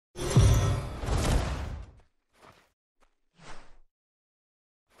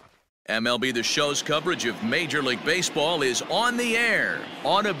MLB The Show's coverage of Major League Baseball is on the air.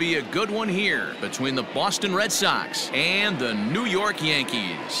 Ought to be a good one here between the Boston Red Sox and the New York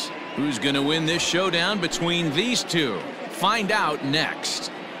Yankees. Who's going to win this showdown between these two? Find out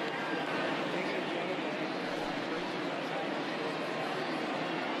next.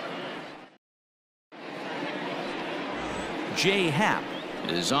 Jay Happ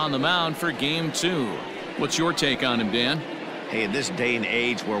is on the mound for Game 2. What's your take on him, Dan? Hey, in this day and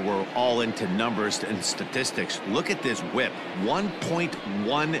age where we're all into numbers and statistics, look at this whip,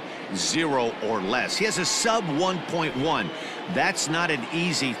 1.10 or less. He has a sub 1.1. That's not an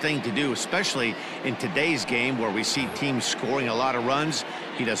easy thing to do, especially in today's game where we see teams scoring a lot of runs.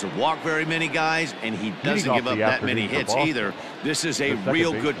 He doesn't walk very many guys, and he doesn't give up that many hits either. This is a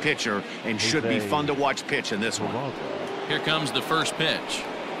real good pitcher and should be fun to watch pitch in this one. Here comes the first pitch.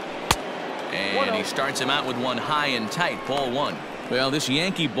 And he starts him out with one high and tight, ball one. Well, this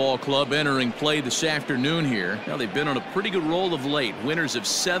Yankee ball club entering play this afternoon here. Now, they've been on a pretty good roll of late. Winners of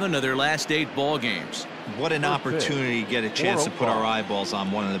 7 of their last 8 ball games. What an opportunity to get a chance to put our eyeballs on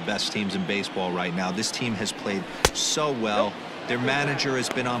one of the best teams in baseball right now. This team has played so well. Their manager has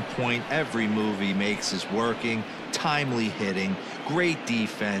been on point. Every move he makes is working. Timely hitting, great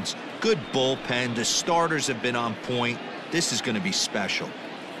defense, good bullpen. The starters have been on point. This is going to be special.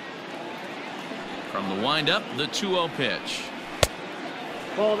 From the windup, the 2-0 pitch.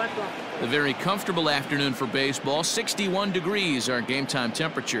 A very comfortable afternoon for baseball. 61 degrees, our game time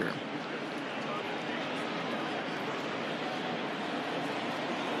temperature.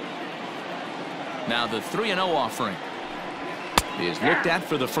 Now the 3-0 offering is looked at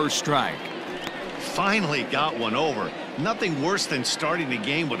for the first strike. Finally got one over. Nothing worse than starting the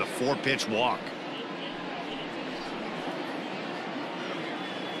game with a 4-pitch walk.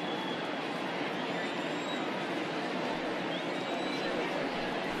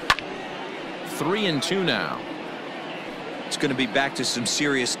 Three and 2 now. It's going to be back to some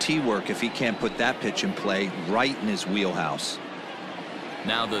serious tee work if he can't put that pitch in play right in his wheelhouse.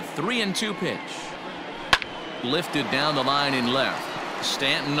 Now the 3-2 pitch. Lifted down the line in left.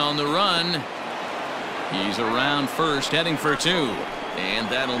 Stanton on the run. He's around first, heading for 2. And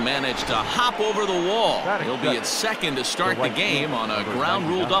that'll manage to hop over the wall. He'll be at second to start the game on a ground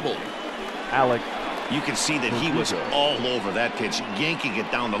rule double. Alex. You can see that he was all over that pitch, yanking it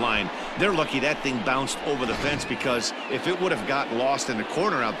down the line. They're lucky that thing bounced over the fence, because if it would have got lost in the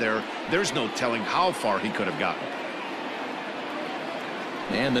corner out there, there's no telling how far he could have gotten.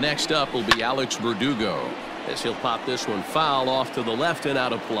 And the next up will be Alex Verdugo, as he'll pop this one foul off to the left and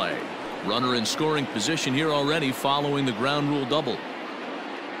out of play. Runner in scoring position here already following the ground rule double.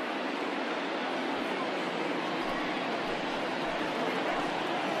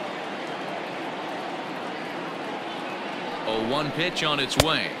 A 1 pitch on its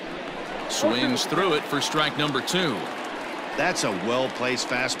way. Swings through it for strike number 2. That's a well-placed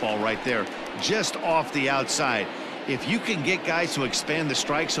fastball right there, just off the outside. If you can get guys to expand the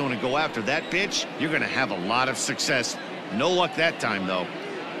strike zone and go after that pitch, you're going to have a lot of success. No luck that time, though.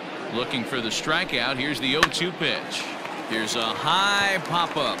 Looking for the strikeout. Here's the 0-2 pitch. Here's a high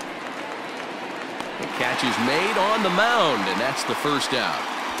pop-up. The catch is made on the mound, and that's the first out.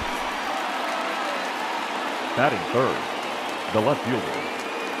 Batting third, the left fielder,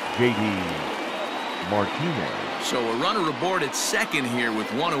 J.D. Martinez. So a runner aboard at second here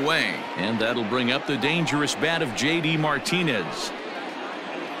with 1 away. And that'll bring up the dangerous bat of J.D. Martinez.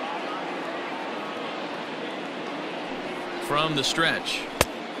 From the stretch.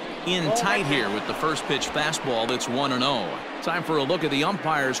 In tight here with the first pitch fastball. That's 1-0. Time for a look at the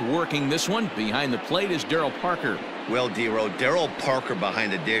umpires working this one. Behind the plate is Darryl Parker. Well, D-Row, Darryl Parker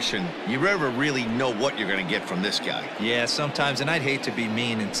behind the dish, and you never really know what you're going to get from this guy. Yeah, sometimes, and I'd hate to be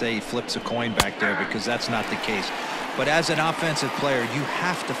mean and say he flips a coin back there, because that's not the case. But as an offensive player, you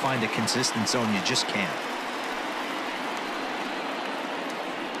have to find a consistent zone. You just can't.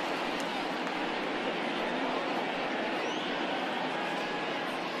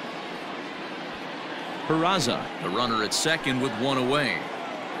 Peraza, the runner at second with 1 away.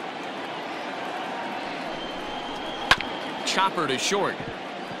 Chopper to short.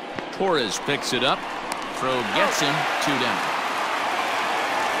 Torres picks it up. Throw gets him. 2 down.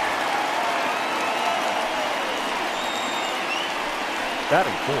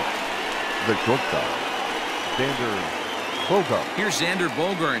 Batting fourth, the shortstop, Xander Bogaerts. Here's Xander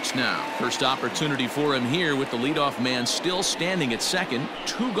Bogaerts now. First opportunity for him here with the leadoff man still standing at second.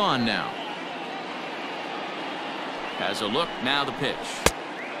 2 gone now. Has a look, now the pitch.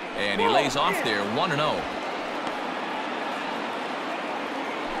 And he lays off there, 1-0.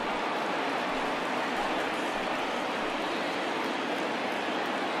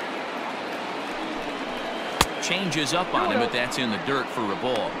 changes up on him, but that's in the dirt for a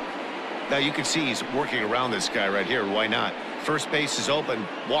ball. Now you can see he's working around this guy right here. Why not? First base is open.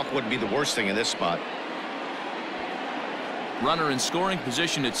 Walk wouldn't be the worst thing in this spot. Runner in scoring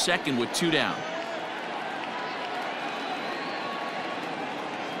position at second with 2 down.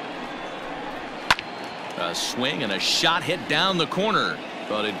 A swing and a shot hit down the corner,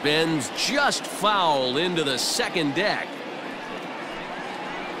 but it bends just foul into the second deck.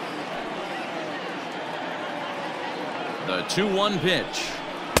 The 2-1 pitch.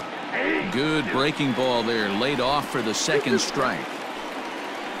 Good breaking ball there, laid off for the second strike.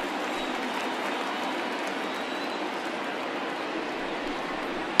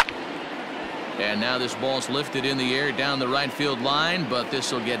 And now this ball's lifted in the air down the right field line, but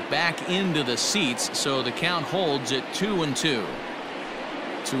this will get back into the seats, so the count holds at 2-2.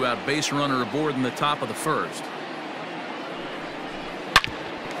 2-out base runner aboard in the top of the first.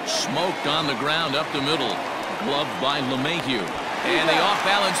 Smoked on the ground up the middle. Gloved by LeMahieu. And the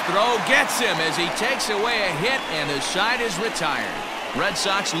off-balance throw gets him as he takes away a hit, and his side is retired. Red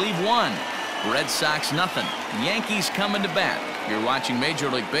Sox leave 1. Red Sox nothing. Yankees coming to bat. You're watching Major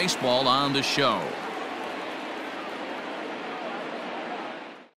League Baseball on the show.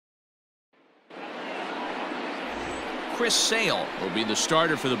 Chris Sale will be the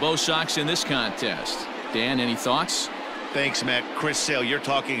starter for the Bo Sox in this contest. Dan, any thoughts? Thanks, Matt. Chris Sale, you're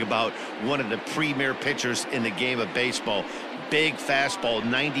talking about one of the premier pitchers in the game of baseball. Big fastball,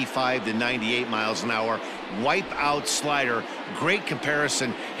 95 to 98 miles an hour. Wipe out slider. Great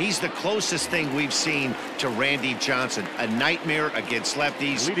comparison. He's the closest thing we've seen to Randy Johnson. A nightmare against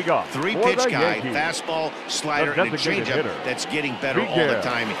lefties. Three-pitch guy, fastball, slider, and a changeup that's getting better all the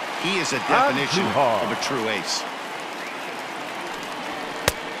time. He is a definition of a true ace.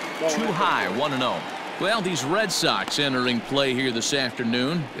 Too high, 1-0. Well, these Red Sox entering play here this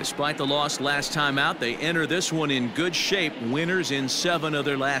afternoon. Despite the loss last time out, they enter this one in good shape. Winners in 7 of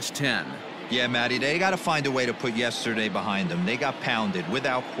their last 10. Yeah, Matty, they got to find a way to put yesterday behind them. They got pounded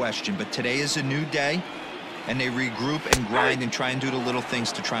without question, but today is a new day, and they regroup and grind and try and do the little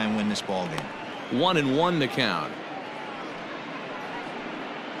things to try and win this ball game. 1-1 the count.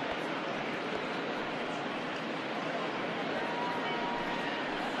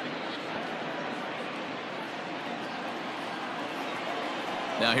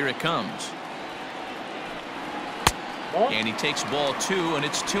 Now here it comes. And he takes ball 2, and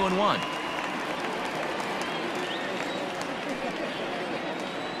it's 2-1.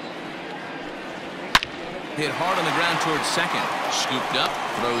 Hit hard on the ground towards second. Scooped up,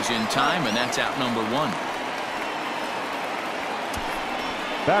 throws in time, and that's out number 1.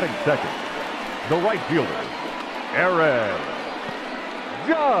 Batting second, the right fielder, Aaron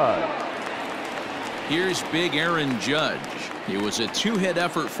Judge. Here's big Aaron Judge. It was a 2-hit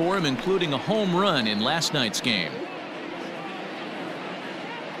effort for him, including a home run in last night's game.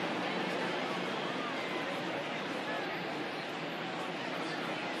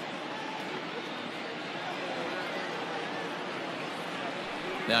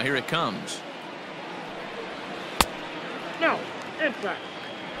 Now here it comes. No, inside.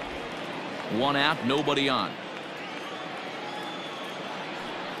 1 out, nobody on.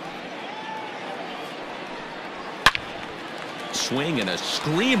 Swing and a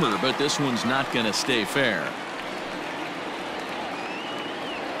screamer, but this one's not going to stay fair.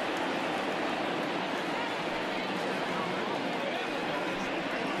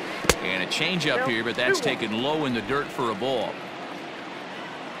 And a changeup here, but that's taken low in the dirt for a ball.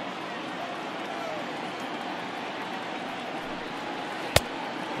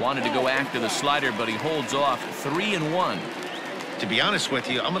 Wanted to go after the slider, but he holds off. 3-1. To be honest with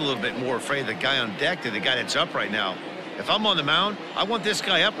you, I'm a little bit more afraid of the guy on deck than the guy that's up right now. If I'm on the mound, I want this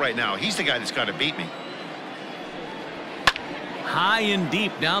guy up right now. He's the guy that's got to beat me. High and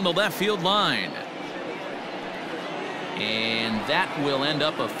deep down the left field line. And that will end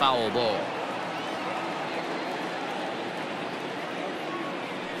up a foul ball.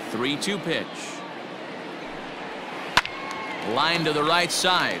 3-2 pitch. Line to the right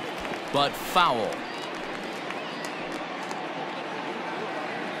side, but foul.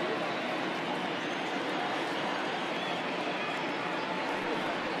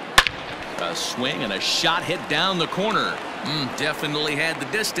 A swing and a shot hit down the corner. Definitely had the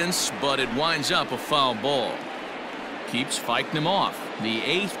distance, but it winds up a foul ball. Keeps fighting him off. The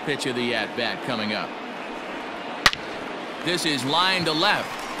 8th pitch of the at-bat coming up. This is line to left.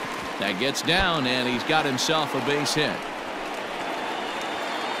 That gets down, and he's got himself a base hit.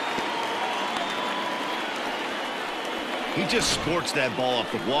 He just scorched that ball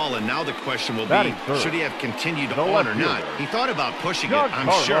off the wall, and now the question will Batting be, third. should he have continued The on or left not? fielder. He thought about pushing it, John I'm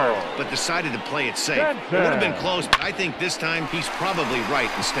Carlo. sure, but decided to play it safe. It would have been close, but I think this time he's probably right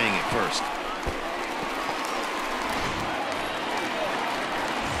in staying at first.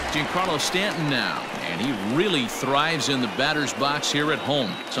 Giancarlo Stanton now, and he really thrives in the batter's box here at home.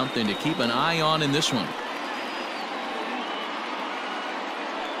 Something to keep an eye on in this one.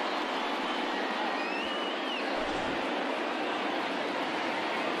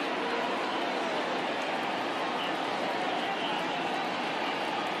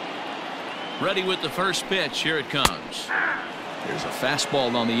 Ready with the first pitch. Here it comes. There's a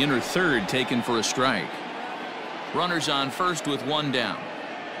fastball on the inner third taken for a strike. Runners on first with one down.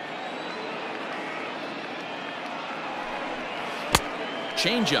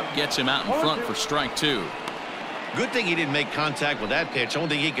 Changeup gets him out in front for strike two. Good thing he didn't make contact with that pitch. Only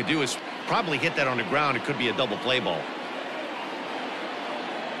thing he could do is probably hit that on the ground. It could be a double play ball.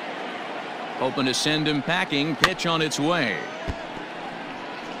 Hoping to send him packing. Pitch on its way.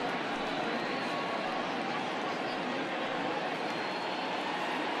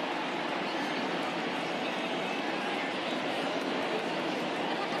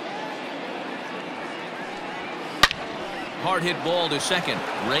 Hard hit ball to second.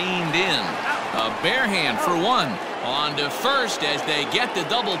 Reined in. A bare hand for one. On to first as they get the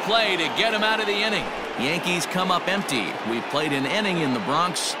double play to get him out of the inning. Yankees come up empty. We played an inning in the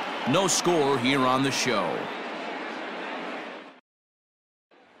Bronx. No score here on the show.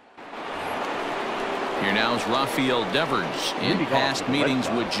 Here now is Rafael Devers. In past meetings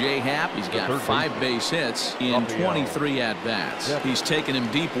with Jay Happ, he's got 5 base hits in 23 at-bats. He's taken him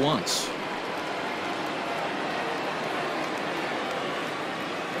deep once.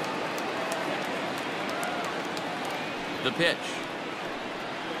 The pitch.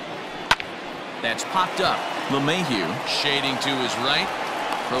 That's popped up. LeMahieu shading to his right.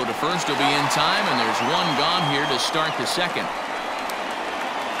 Throw to first will be in time, and there's one gone here to start the second.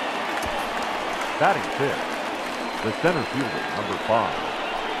 Batting fifth, the center fielder, number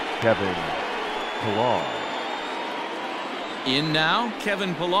 5, Kevin Pillar. In now,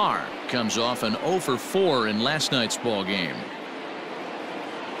 Kevin Pillar comes off an 0 for 4 in last night's ball game.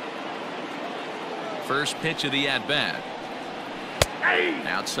 First pitch of the at-bat.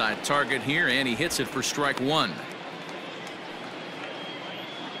 Outside target here, and he hits it for strike one.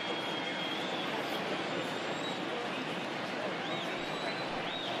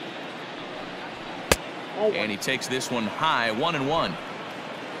 And he takes this one high, 1-1.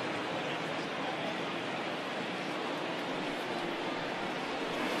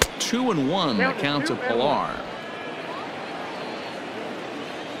 Two and one the count to Pillar.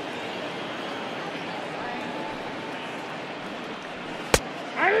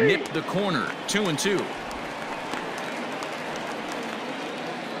 Nipped the corner. 2-2.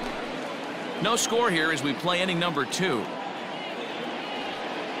 No score here as we play inning number 2.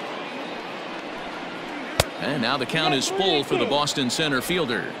 And now the count is full for the Boston center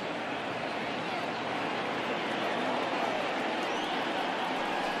fielder.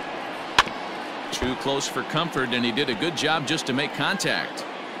 Too close for comfort, and he did a good job just to make contact.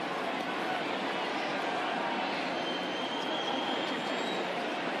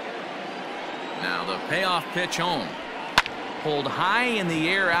 Now the payoff pitch home. Pulled high in the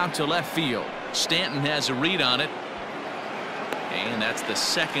air out to left field. Stanton has a read on it. And that's the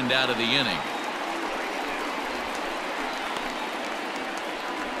second out of the inning.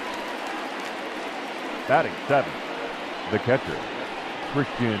 Batting seventh, the catcher,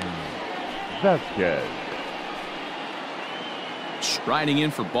 Christian Vasquez. Striding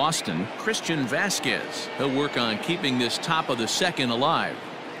in for Boston, Christian Vasquez. He'll work on keeping this top of the second alive.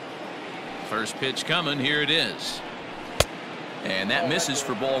 First pitch coming. Here it is. And that misses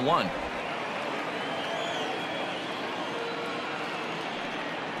for ball one.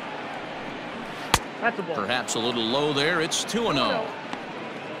 That's a ball. Perhaps a little low there. It's 2-0.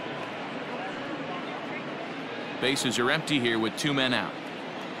 Bases are empty here with 2 men out.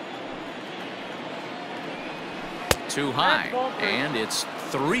 Too high, and it's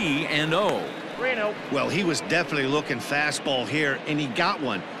 3-0. 3-0. Well, he was definitely looking fastball here, and he got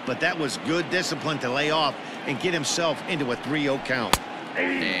one. But that was good discipline to lay off and get himself into a 3-0 count.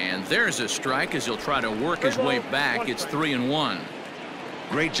 And there's a strike as he'll try to work his way back. It's 3-1.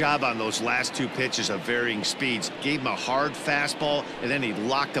 Great job on those last 2 pitches of varying speeds. Gave him a hard fastball, and then he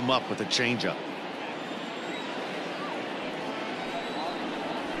locked him up with a changeup.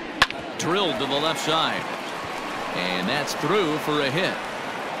 Drilled to the left side. And that's through for a hit.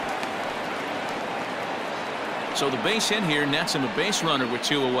 So the base hit here nets him a base runner with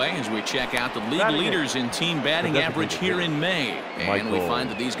 2 away as we check out the league leaders in team batting average here in May. And we find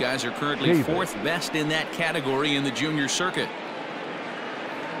that these guys are currently 4th best in that category in the junior circuit.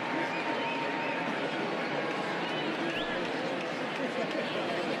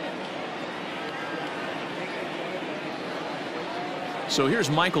 So here's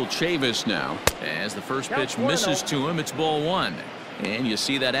Michael Chavis now. As the first pitch misses to him, it's ball 1. And you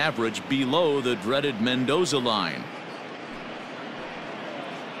see that average below the dreaded Mendoza line.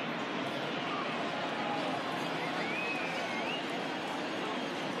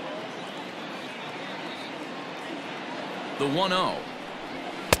 The 1-0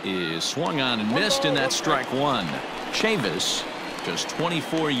 is swung on and missed, and that's strike 1. Chavis, just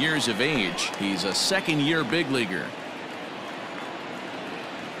 24 years of age. He's a second-year big leaguer.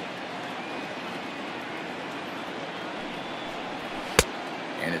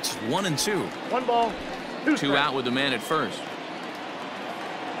 And it's 1-2. 1 ball, 2 strikes. 2 out with the man at first.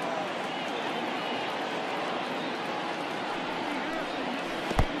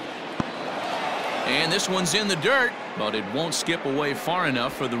 And this one's in the dirt, but it won't skip away far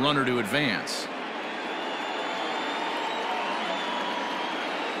enough for the runner to advance.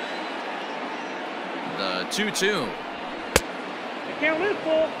 The 2-2. Count is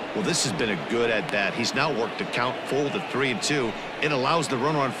full. Well, this has been a good at bat. He's now worked the count full to 3-2. It allows the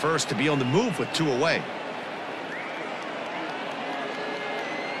runner on first to be on the move with 2 away.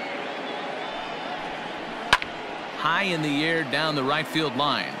 High in the air down the right field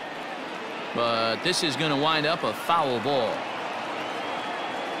line. But this is going to wind up a foul ball.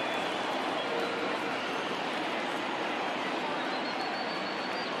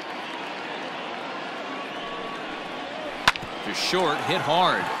 To short, hit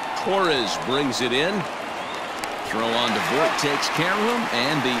hard. Torres brings it in. Throw on to Voit, takes care of him,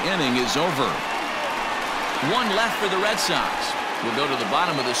 and the inning is over. 1 left for the Red Sox. We'll go to the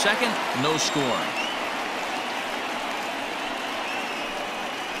bottom of the second. No score.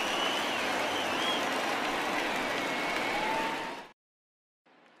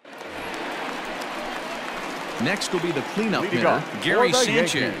 Next will be the cleanup hitter, Gary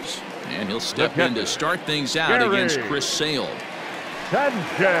Sanchez. And he'll step in to start things out against Chris Sale.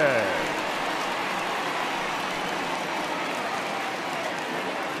 Sanchez.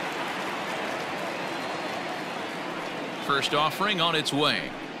 First offering on its way.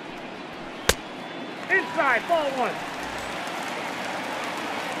 Inside, ball 1.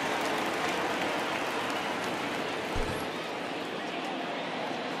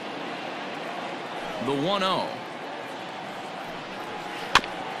 The 1-0.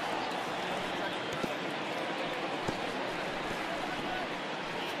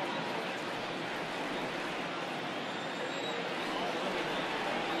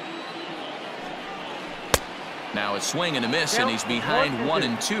 Now a swing and a miss, and he's behind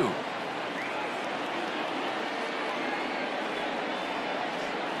 1-2.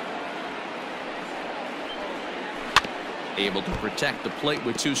 Able to protect the plate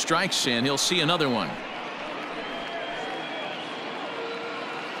with 2 strikes, and he'll see another one.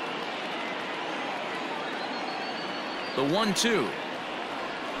 The 1-2.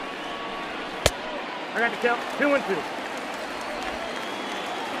 I got the count. 2-2.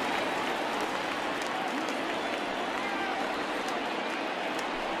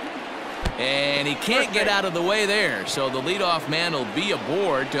 And he can't get out of the way there, so the leadoff man will be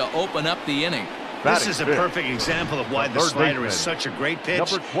aboard to open up the inning. This is a perfect example of why the slider is such a great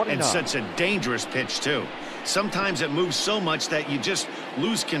pitch and such a dangerous pitch, too. Sometimes it moves so much that you just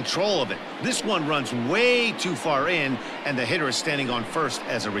lose control of it. This one runs way too far in, and the hitter is standing on first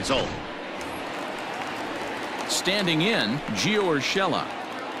as a result. Standing in, Gio Urshela.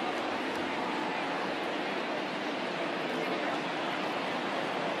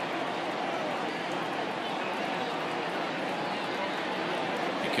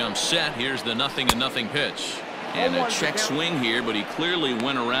 Comes set. Here's the 0-0 pitch, and a check swing here, but he clearly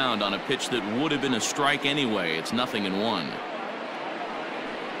went around on a pitch that would have been a strike anyway. It's 0-1.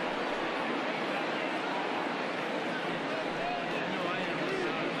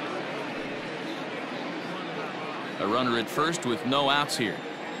 A runner at first with no outs here.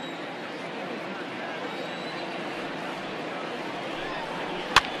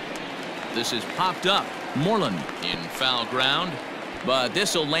 This is popped up. Moreland in foul ground. But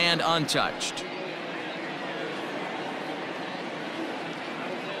this will land untouched.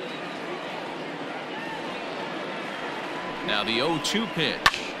 Now the 0-2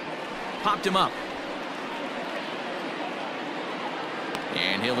 pitch. Popped him up.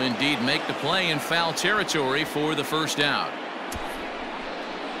 And he'll indeed make the play in foul territory for the first out.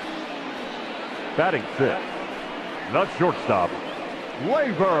 Batting 6th, The shortstop,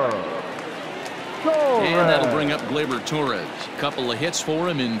 Gleyber Torres. And that'll bring up Gleyber Torres. A couple of hits for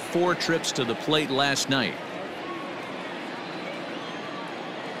him in 4 trips to the plate last night.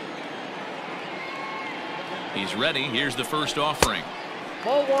 He's ready. Here's the first offering.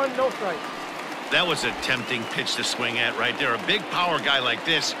 Ball 1, no strike. That was a tempting pitch to swing at right there. A big power guy like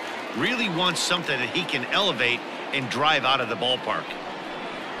this really wants something that he can elevate and drive out of the ballpark.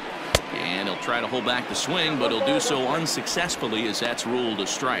 And he'll try to hold back the swing, but he'll do so unsuccessfully as that's ruled a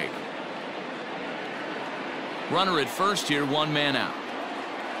strike. Runner at first here, 1 man out.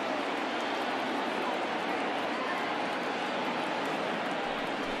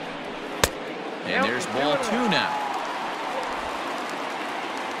 And there's ball 2 now.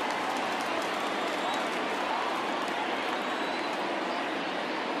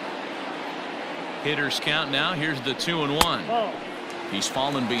 Hitters count now. Here's the 2-1. Ball. He's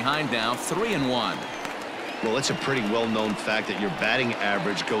fallen behind now, 3-1. Well, it's a pretty well-known fact that your batting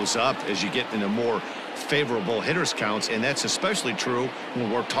average goes up as you get into more favorable hitters counts, and that's especially true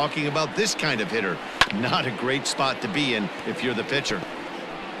when we're talking about this kind of hitter. Not a great spot to be in if you're the pitcher.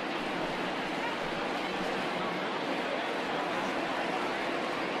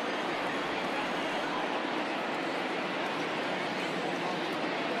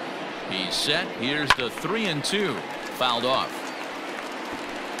 He's set. Here's the 3-2. Fouled off.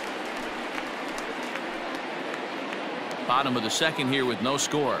 Bottom of the second here with no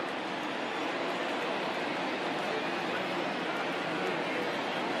score.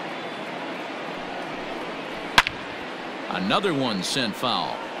 Another one sent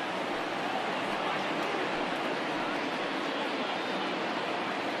foul.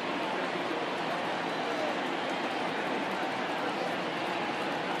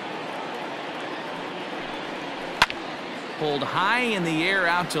 Pulled high in the air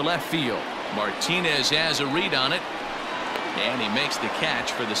out to left field. Martinez has a read on it, and he makes the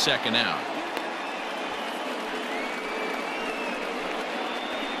catch for the second out.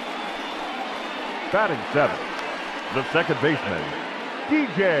 Batting 7th, the second baseman,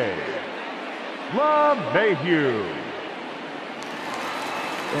 DJ LeMahieu.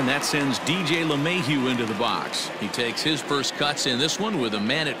 And that sends DJ LeMahieu into the box. He takes his first cuts in this one with a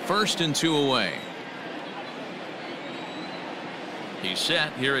man at first and 2 away. He's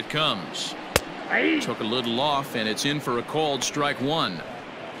set. Here it comes. Took a little off, and it's in for a called strike 1.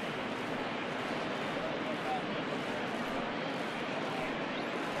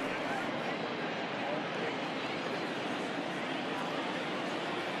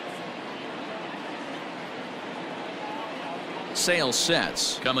 Sale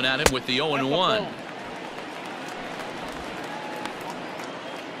sets. Coming at him with the 0-1.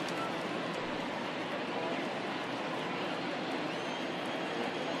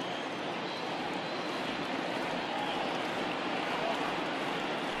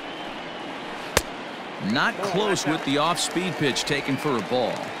 Not close with the off-speed pitch taken for a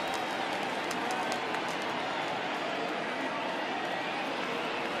ball.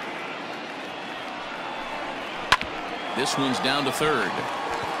 This one's down to third.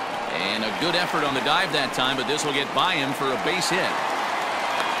 And a good effort on the dive that time, but this will get by him for a base hit.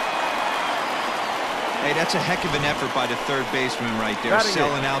 Hey, that's a heck of an effort by the third baseman right there,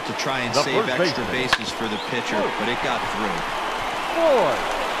 selling out to try and save extra bases for the pitcher, but it got through.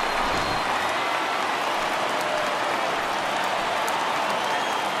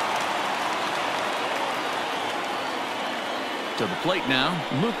 To the plate now,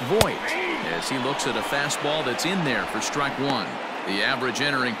 Luke Voigt, as he looks at a fastball that's in there for strike 1. The average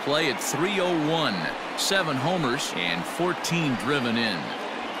entering play at 301, 7 homers and 14 driven in.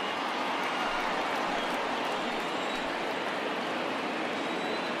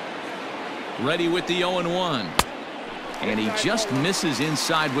 Ready with the 0-1. And he just misses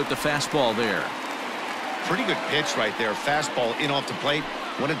inside with the fastball there. Pretty good pitch right there. Fastball in off the plate.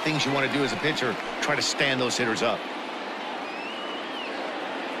 One of the things you want to do as a pitcher, try to stand those hitters up.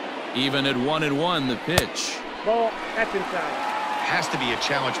 Even at 1-1, the pitch. Ball, that's inside. Has to be a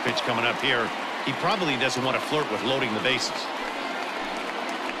challenge pitch coming up here. He probably doesn't want to flirt with loading the bases.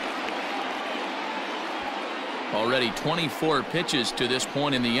 Already 24 pitches to this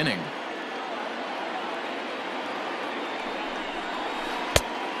point in the inning.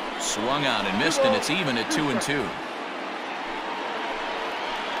 Swung out and missed, and it's even at 2-2.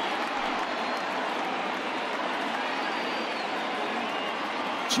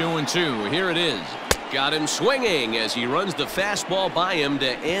 Two and 2. Here it is. Got him swinging as he runs the fastball by him to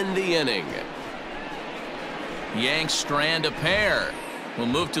end the inning. Yanks strand a pair. We'll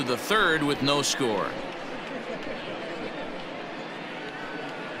move to the third with no score.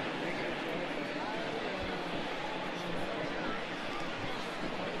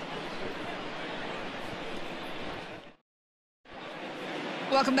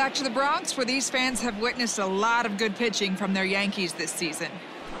 Welcome back to the Bronx, where these fans have witnessed a lot of good pitching from their Yankees this season.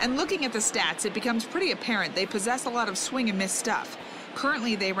 And looking at the stats, it becomes pretty apparent they possess a lot of swing and miss stuff.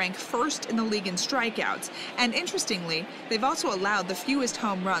 Currently, they rank first in the league in strikeouts, and interestingly, they've also allowed the fewest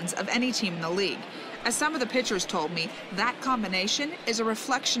home runs of any team in the league. As some of the pitchers told me, that combination is a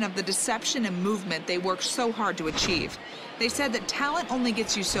reflection of the deception and movement they work so hard to achieve. They said that talent only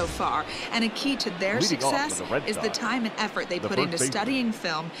gets you so far, and a key to their success is the time and effort they put into studying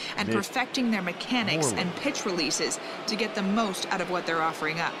film and perfecting their mechanics and pitch releases to get the most out of what they're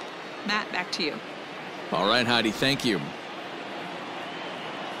offering up. Matt, back to you. All right, Heidi, thank you.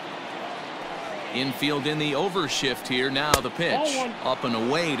 Infield in the overshift here. Now the pitch. Up and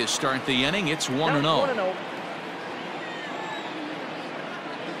away to start the inning. It's 1-0.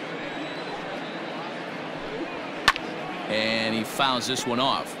 And he fouls this one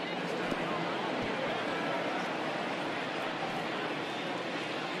off.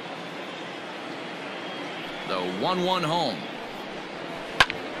 The 1-1 home.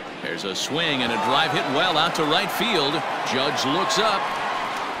 There's a swing and a drive hit well out to right field. Judge looks up.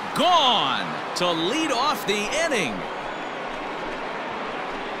 Gone to lead off the inning.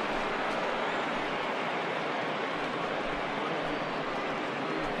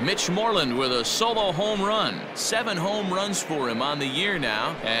 Mitch Moreland with a solo home run. 7 home runs for him on the year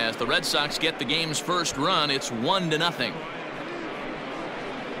now. As the Red Sox get the game's first run, it's 1-0.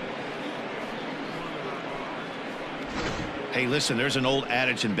 Hey, listen, there's an old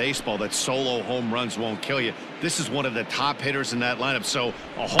adage in baseball that solo home runs won't kill you. This is one of the top hitters in that lineup. So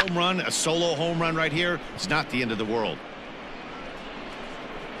a home run, a solo home run right here, it's not the end of the world.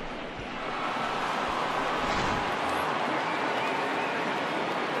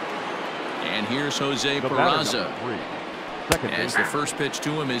 And here's Jose Peraza. As the first pitch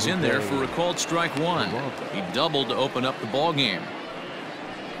to him is in there for a called strike one. He doubled to open up the ball game.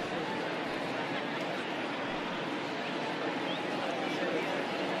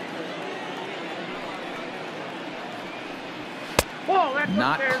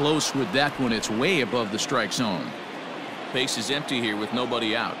 Not close with that one. It's way above the strike zone. Base is empty here with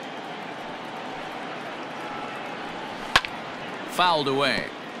nobody out. Fouled away.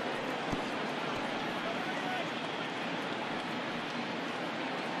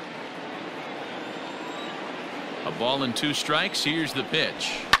 A ball and 2 strikes. Here's the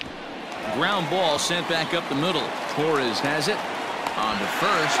pitch. Ground ball sent back up the middle. Torres has it. On to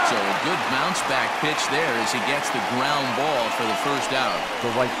first, so a good bounce back pitch there as he gets the ground ball for the first out.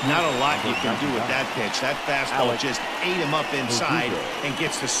 Not a lot you can do with that pitch. That fastball just ate him up inside and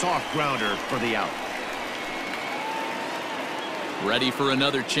gets the soft grounder for the out. Ready for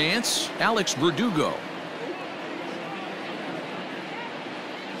another chance? Alex Verdugo.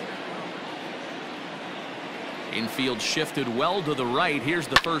 Infield shifted well to the right. Here's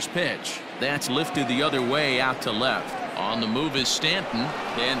the first pitch. That's lifted the other way out to left. On the move is Stanton,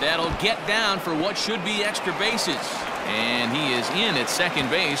 and that'll get down for what should be extra bases. And he is in at second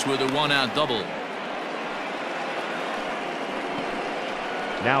base with a 1-out double.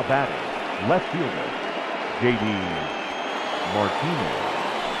 Now batting, left fielder, J.D. Martinez.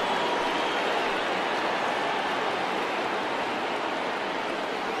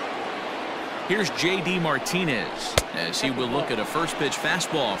 Here's J.D. Martinez as he will look at a first pitch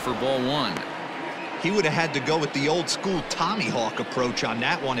fastball for ball 1. He would have had to go with the old school Tommy Hawk approach on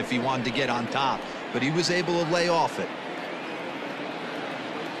that one if he wanted to get on top, but he was able to lay off it.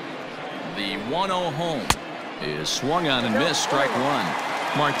 The 1-0 home is swung on and missed, strike one.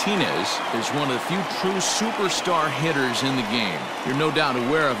 Martinez is one of the few true superstar hitters in the game. You're no doubt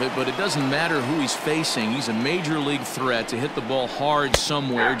aware of it, but it doesn't matter who he's facing. He's a major league threat to hit the ball hard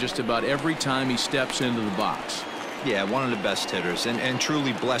somewhere just about every time he steps into the box. Yeah, one of the best hitters and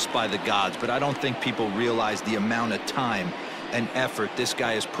truly blessed by the gods, but I don't think people realize the amount of time and effort this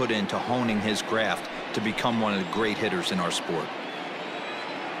guy has put into honing his craft to become one of the great hitters in our sport.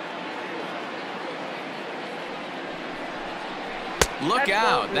 Look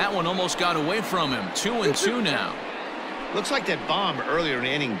out. That one almost got away from him. 2-2 now. Looks like that bomb earlier in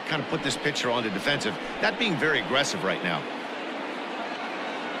the inning kind of put this pitcher on the defensive. Not being very aggressive right now.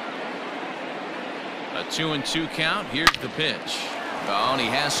 A 2-2 count. Here's the pitch. Oh, and he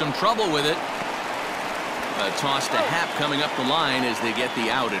has some trouble with it. A toss to Happ coming up the line as they get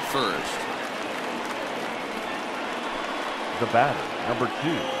the out at first. The batter, number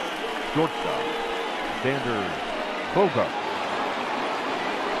 2, shortstop, Xander Bogaerts.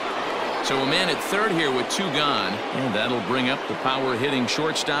 So a man at third here with 2 gone, and that'll bring up the power hitting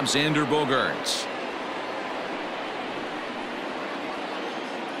shortstop Xander Bogaerts.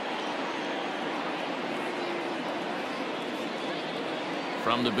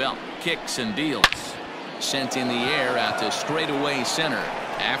 From the belt, kicks and deals. Sent in the air out to straightaway center.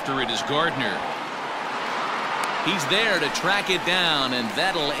 After it is Gardner. He's there to track it down, and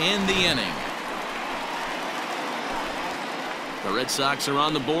that'll end the inning. The Red Sox are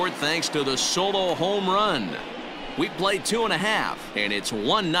on the board thanks to the solo home run. We played 2.5, and it's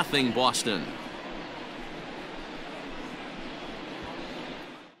 1-0 Boston.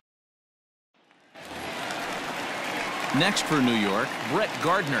 Next for New York, Brett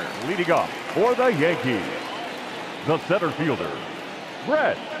Gardner. Leading off for the Yankees, the center fielder,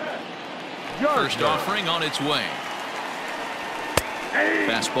 Brett Gardner. First offering on its way.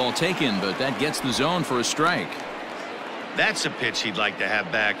 Fastball taken, but that gets the zone for a strike. That's a pitch he'd like to have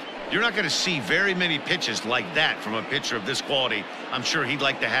back. You're not going to see very many pitches like that from a pitcher of this quality. I'm sure he'd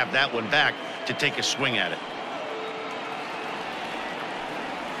like to have that one back to take a swing at it.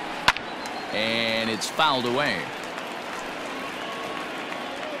 And it's fouled away.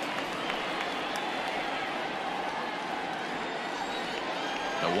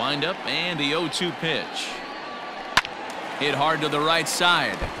 The windup and the 0-2 pitch. Hit hard to the right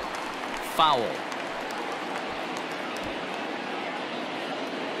side. Foul.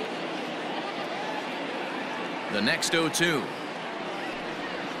 The next 0-2.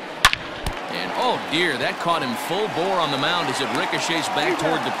 And oh dear, that caught him full bore on the mound as it ricochets back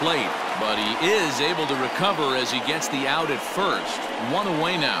toward the plate. But he is able to recover as he gets the out at first. One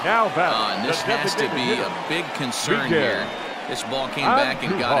away now. And this has to be a big concern here. This ball came back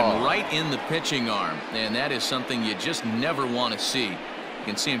and got him right in the pitching arm, and that is something you just never want to see. You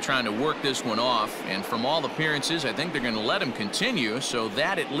can see him trying to work this one off, and from all appearances, I think they're going to let him continue, so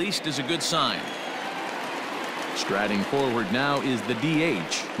that at least is a good sign. Striding forward now is the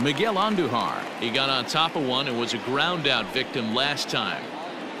DH, Miguel Andujar. He got on top of one and was a ground-out victim last time.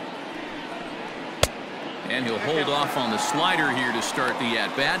 And he'll hold off on the slider here to start the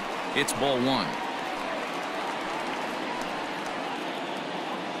at-bat. It's ball one.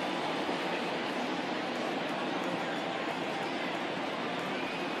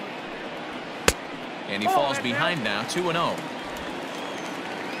 And he falls behind now, 2-0.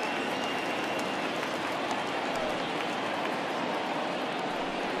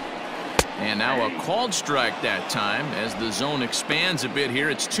 And now a called strike that time as the zone expands a bit here.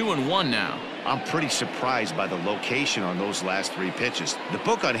 It's 2-1 now. I'm pretty surprised by the location on those last 3 pitches. The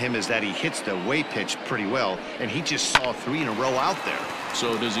book on him is that he hits the away pitch pretty well, and he just saw 3 in a row out there.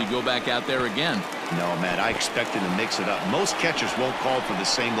 So does he go back out there again? No, Matt, I expect him to mix it up. Most catchers won't call for the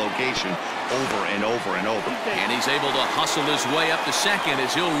same location over and over and over. And he's able to hustle his way up to second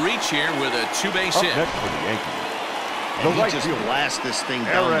as he'll reach here with a 2-base hit. Next for the Yankees, And he just blasts this thing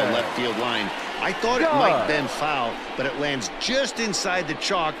down the left field line. I thought it might been foul, but it lands just inside the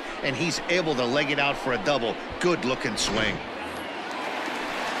chalk, and he's able to leg it out for a double. Good looking swing.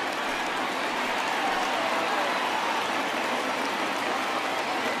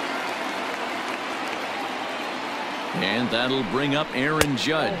 And that'll bring up Aaron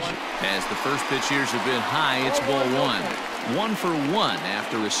Judge. As the first pitch here's a bit high, it's ball one. 1 for 1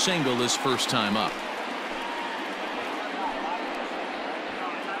 after a single his first time up.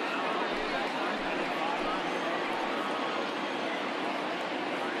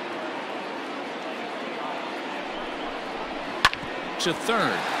 To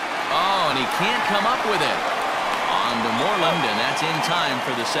third. Oh, and he can't come up with it. On to Moreland, and that's in time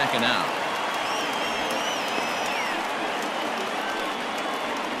for the second out.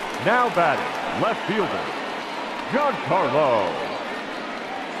 now batting, left fielder, Giancarlo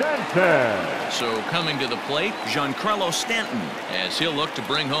Stanton. So coming to the plate, Giancarlo Stanton, as he'll look to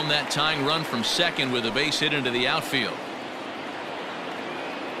bring home that tying run from second with a base hit into the outfield.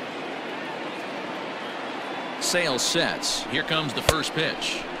 Sales sets. Here comes the first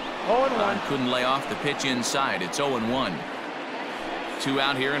pitch. 0-1. Couldn't lay off the pitch inside. It's 0-1. 2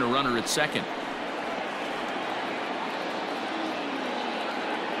 out here and a runner at second.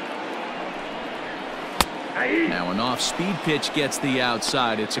 Now an off-speed pitch gets the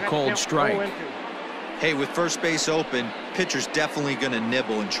outside. It's a cold strike. Hey, with first base open, pitcher's definitely going to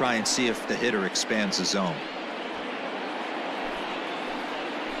nibble and try and see if the hitter expands the zone.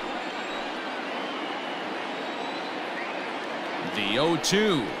 The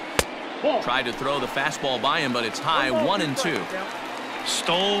 0-2. Tried to throw the fastball by him, but it's high. 1-2.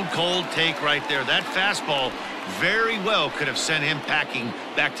 Stone cold take right there. That fastball very well could have sent him packing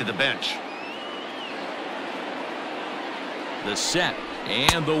back to the bench. The set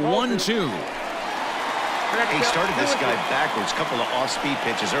and the 1-2. He started this guy backwards, a couple of off-speed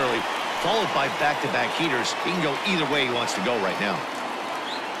pitches early, followed by back-to-back heaters. He can go either way he wants to go right now.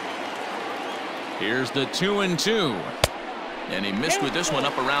 Here's the 2-2. And he missed with this one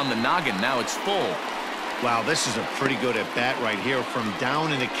up around the noggin. Now it's full. Wow, this is a pretty good at bat right here. From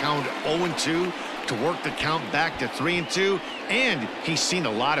down in the count 0-2 to work the count back to 3-2. And he's seen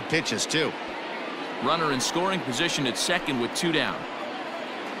a lot of pitches, too. Runner in scoring position at second with 2 down.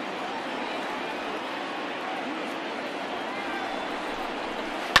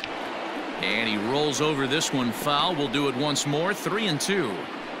 And he rolls over this one foul. We'll do it once more. 3-2.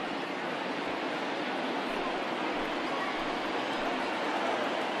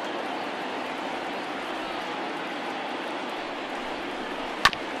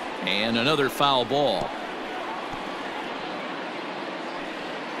 And another foul ball.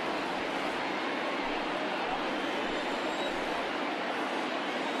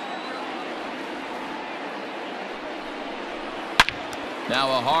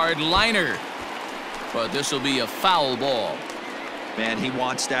 Now a hard liner, but this will be a foul ball. Man, he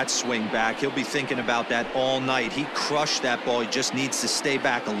wants that swing back. He'll be thinking about that all night. He crushed that ball. He just needs to stay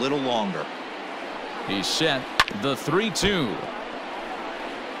back a little longer. He's set. The 3-2.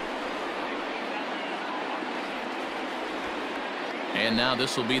 And now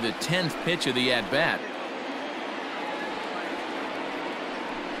this will be the 10th pitch of the at-bat.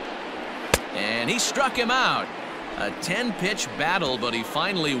 And he struck him out. A 10-pitch battle, but he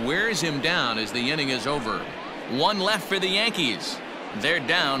finally wears him down as the inning is over. 1 left for the Yankees. They're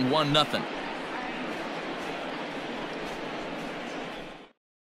down 1-0.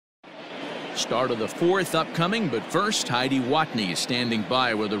 Start of the 4th upcoming, but first, Heidi Watney standing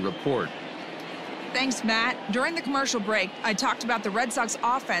by with a report. Thanks, Matt. During the commercial break, I talked about the Red Sox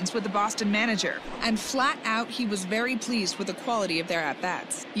offense with the Boston manager. And flat out, he was very pleased with the quality of their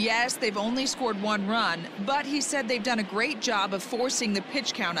at-bats. Yes, they've only scored 1 run, but he said they've done a great job of forcing the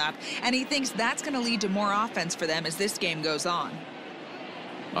pitch count up, and he thinks that's going to lead to more offense for them as this game goes on.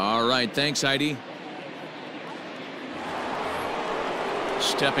 All right, thanks, Heidi.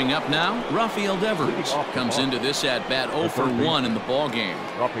 Stepping up now, Rafael Devers comes into this at-bat 0 for 1 in the ballgame.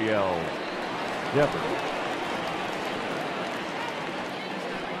 Rafael Devers.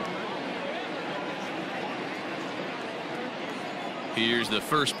 Here's the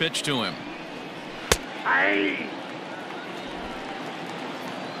first pitch to him. Aye.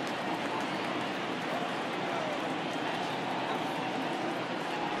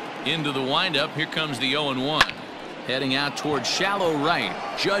 Into the windup. Here comes the 0-1. Heading out towards shallow right.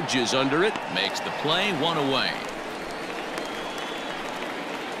 Judge is under it. Makes the play. 1 away.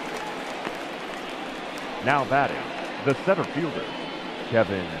 Now batting, the center fielder,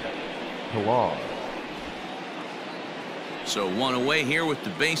 Kevin Pillar. So 1 away here with the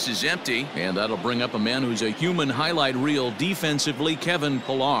bases empty. And that'll bring up a man who's a human highlight reel defensively, Kevin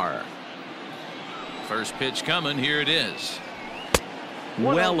Pillar. First pitch coming. Here it is.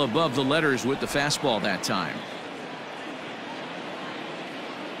 Well above the letters with the fastball that time.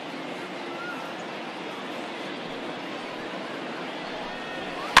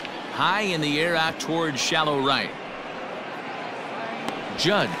 High in the air out towards shallow right.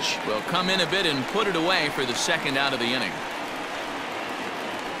 Judge will come in a bit and put it away for the 2nd out of the inning.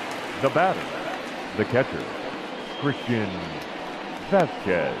 The batter, the catcher, Christian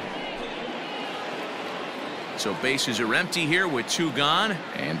Vasquez. So bases are empty here with 2 gone.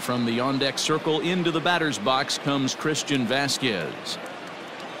 And from the on-deck circle into the batter's box comes Christian Vasquez.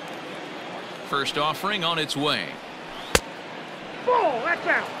 First offering on its way. Ball, that's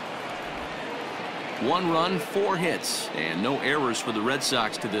out. 1 run, 4 hits, and no errors for the Red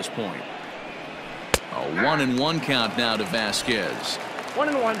Sox to this point. A 1-1 count now to Vasquez.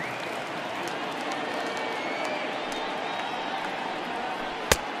 1-1.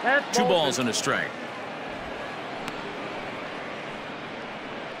 That's 2 balls and a strike.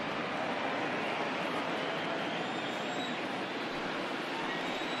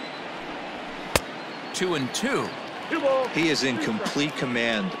 Two and two. He is in complete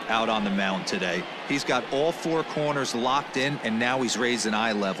command out on the mound today. He's got all 4 corners locked in, and now he's raising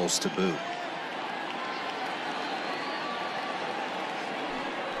eye levels to boot.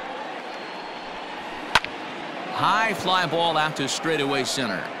 High fly ball out to straightaway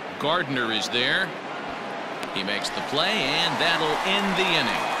center. Gardner is there. He makes the play, and that'll end the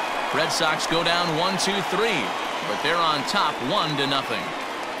inning. Red Sox go down 1-2-3, but they're on top 1-0.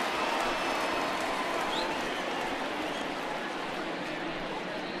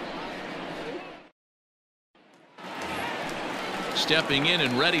 Stepping in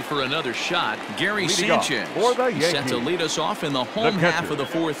and ready for another shot, Gary Sanchez. Set to lead us off in the home half of the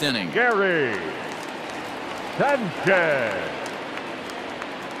 4th inning. Gary Sanchez.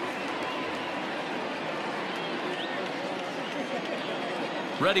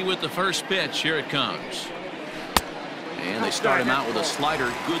 Ready with the first pitch. Here it comes. And they start him out with a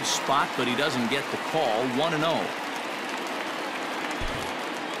slider. Good spot, but he doesn't get the call. 1-0.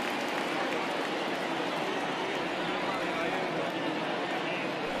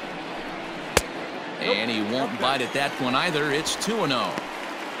 And he won't bite at that one either. It's 2-0.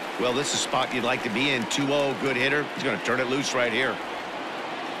 Well, this is a spot you'd like to be in. 2-0, good hitter. He's going to turn it loose right here.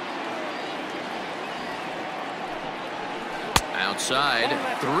 Outside,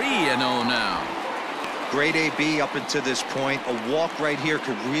 3-0 now. Great AB up until this point. A walk right here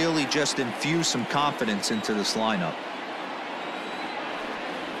could really just infuse some confidence into this lineup.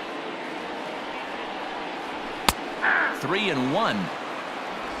 Three and one.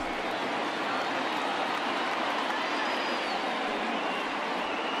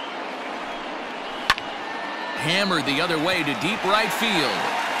 Hammered the other way to deep right field.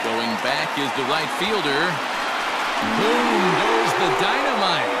 Going back is the right fielder. Boom goes the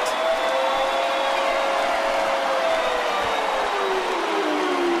dynamite.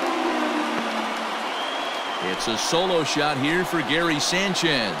 It's a solo shot here for Gary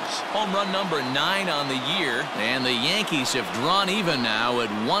Sanchez. Home run number 9 on the year, and the Yankees have drawn even now at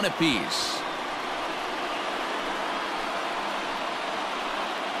 1 apiece.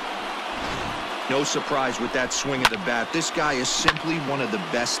 No surprise with that swing of the bat. This guy is simply one of the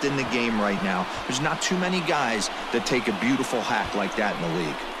best in the game right now. There's not too many guys that take a beautiful hack like that in the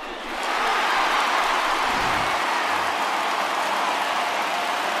league.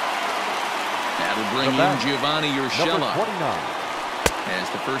 That'll bring in Giovanni Urshela. Number 29.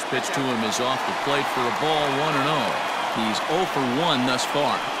 As the first pitch to him is off the plate for a ball. 1-0. He's 0 for 1 thus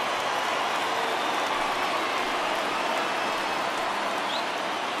far.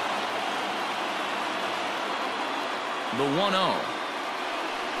 The 1-0.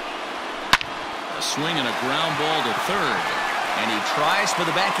 A swing and a ground ball to third. And he tries for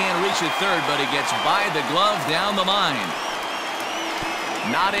the backhand reach at third, but he gets by the glove down the line.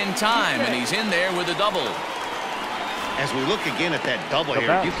 Not in time, and he's in there with a double. As we look again at that double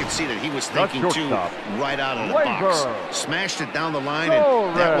here, you can see that he was thinking too right out of the box. Smashed it down the line,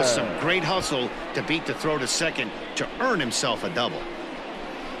 and that was some great hustle to beat the throw to second to earn himself a double.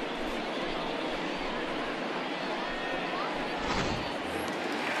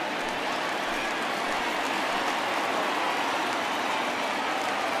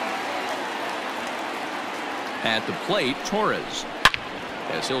 At the plate, Torres.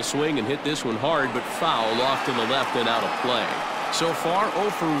 As he'll swing and hit this one hard, but foul off to the left and out of play. So far, 0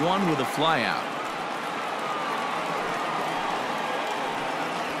 for 1 with a flyout.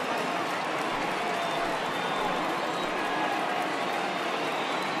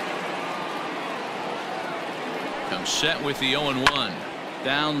 Comes set with the 0-1.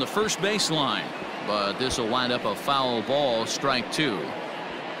 Down the first baseline. But this will wind up a foul ball, strike 2.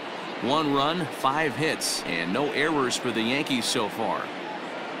 1 run, 5 hits, and no errors for the Yankees so far.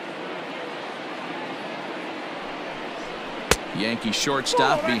 Yankee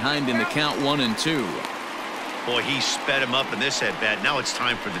shortstop behind in the count 1-2. Boy, he sped him up in this at-bat. Now it's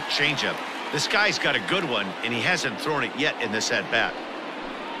time for the changeup. This guy's got a good one, and he hasn't thrown it yet in this at-bat.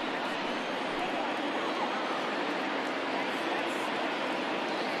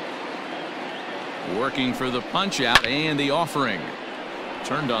 Working for the punch-out and the offering.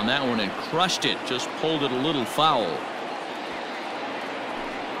 Turned on that one and crushed it. Just pulled it a little foul.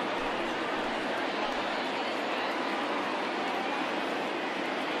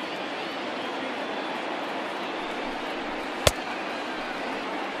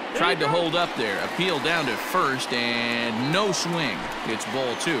 Tried to hold up there. Appeal down to first and no swing. It's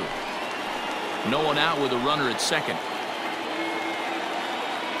ball 2. No one out with a runner at second.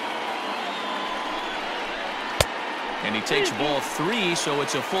 And he takes ball 3, so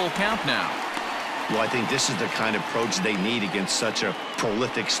it's a full count now. Well, I think this is the kind of approach they need against such a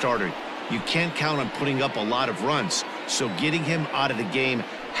prolific starter. You can't count on putting up a lot of runs, so getting him out of the game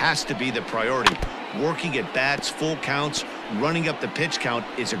has to be the priority. Working at bats, full counts, running up the pitch count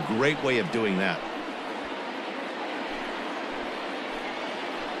is a great way of doing that.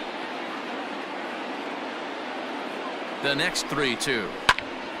 The next 3-2.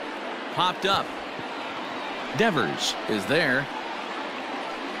 Popped up. Devers is there.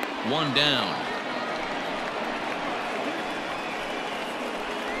 1 down.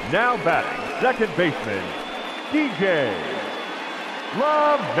 Now batting, second baseman, DJ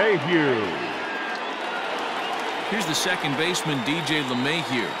LeMahieu. Here's the second baseman, DJ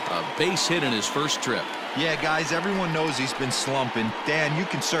LeMahieu. A base hit in his first trip. Yeah, guys, everyone knows he's been slumping. Dan, you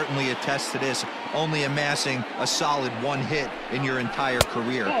can certainly attest to this, only amassing a solid 1 hit in your entire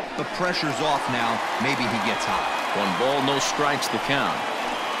career. The pressure's off now. Maybe he gets hot. 1 ball, no strikes the count.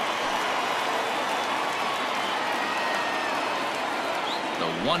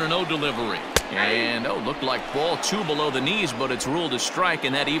 1-0 delivery. And, looked like ball 2 below the knees, but it's ruled a strike,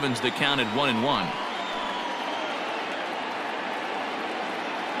 and that evens the count at 1-1.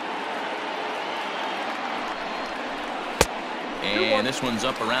 And this one's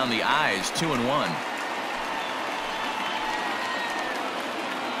up around the eyes, 2-1.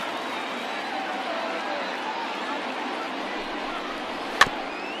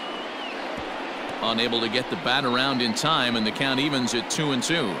 Unable to get the bat around in time, and the count evens at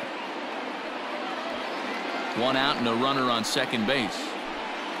 2-2. 1 out and a runner on second base.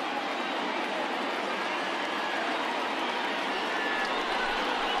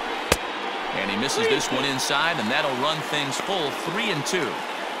 And he misses this one inside, and that'll run things full 3-2.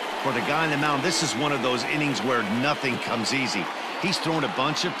 For the guy on the mound, this is one of those innings where nothing comes easy. He's thrown a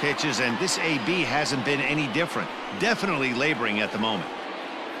bunch of pitches, and this AB hasn't been any different. Definitely laboring at the moment.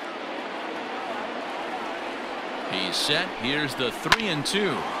 He's set. Here's the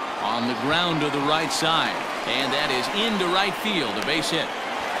 3-2 on the ground to the right side, and that is into right field, a base hit.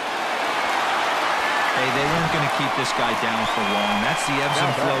 Hey, they weren't going to keep this guy down for long. That's the ebbs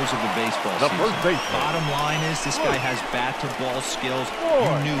and flows of the baseball season. Bottom line is this guy has bat-to-ball skills.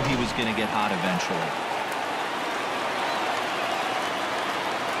 You knew he was going to get hot eventually.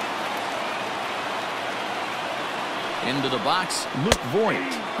 Into the box, Luke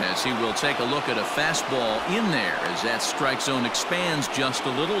Voigt, as he will take a look at a fastball in there as that strike zone expands just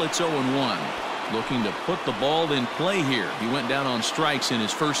a little. It's 0-1. Looking to put the ball in play here. He went down on strikes in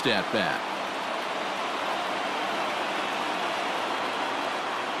his first at-bat.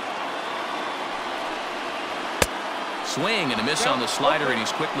 Swing and a miss on the slider, and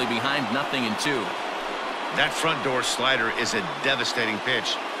he's quickly behind 0-2. That front door slider is a devastating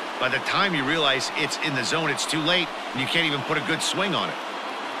pitch. By the time you realize it's in the zone, it's too late, and you can't even put a good swing on it.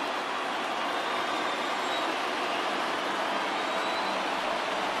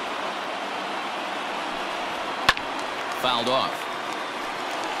 Fouled off.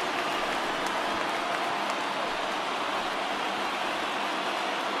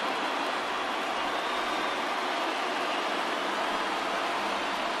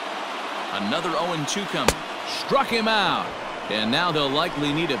 Another 0-2 coming. Struck him out. And now they'll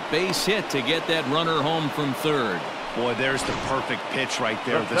likely need a base hit to get that runner home from third. Boy, there's the perfect pitch right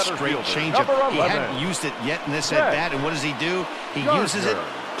there. The straight changeup. He hadn't used it yet in this at-bat, and what does he do? He uses it,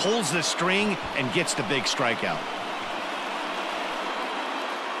 pulls the string, and gets the big strikeout.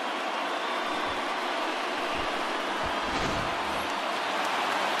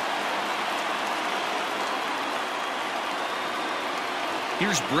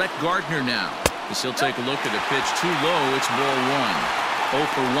 Here's Brett Gardner now, as he'll take a look at a pitch too low. It's ball 1. 0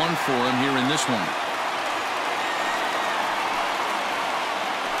 for 1 for him here in this one.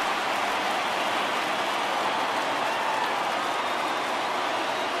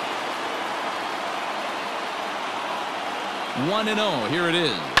 One and 0. Here it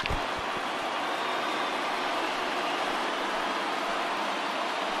is.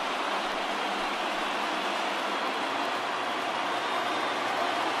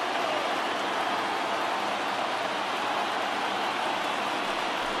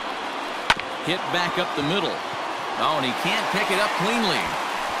 Hit back up the middle. Oh, and he can't pick it up cleanly.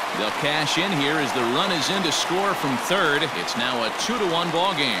 They'll cash in here as the run is in to score from third. It's now a 2-1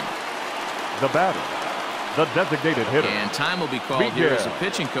 ball game. The batter, the designated hitter. And time will be called here as the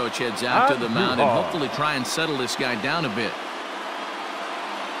pitching coach heads out to the mound and hopefully try and settle this guy down a bit.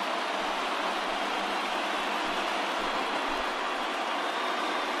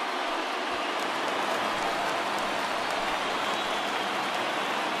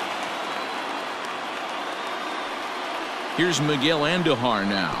 Here's Miguel Andujar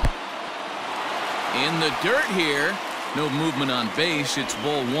now. In the dirt here. No movement on base. It's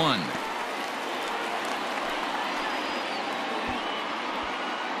ball 1.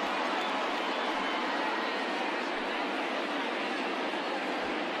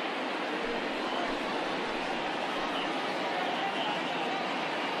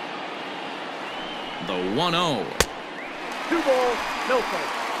 The 1-0. 2 balls, no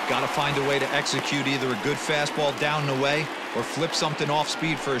strikes. Got to find a way to execute either a good fastball down and away or flip something off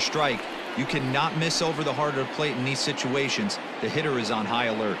speed for a strike. You cannot miss over the heart of the plate in these situations. The hitter is on high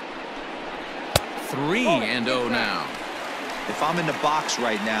alert. 3-0 now. If I'm in the box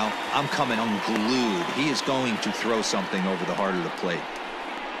right now, I'm coming unglued. He is going to throw something over the heart of the plate.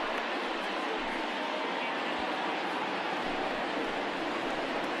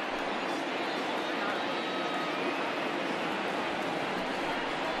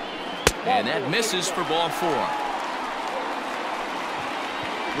 And that misses for ball 4.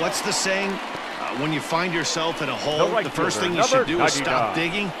 What's the saying? when you find yourself in a hole, The right the first fielder, thing you should do number is stop 99.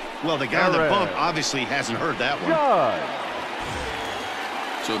 digging. Well, the guy on the Aaron. bump obviously hasn't heard that one. Judge.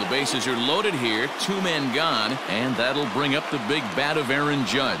 So the bases are loaded here, 2 men gone, and that'll bring up the big bat of Aaron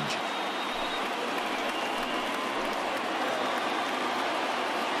Judge.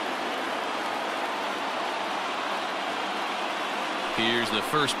 Here's the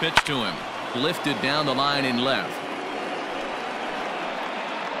first pitch to him. Lifted down the line in left.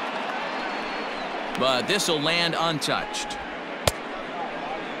 But this will land untouched.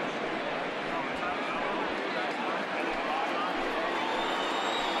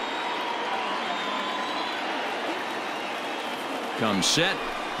 Comes set,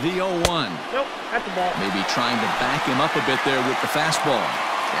 the 0-1. Nope, that's the ball. Maybe trying to back him up a bit there with the fastball.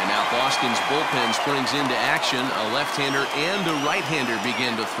 And now Boston's bullpen springs into action. A left-hander and a right-hander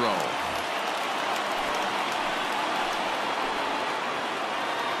begin to throw.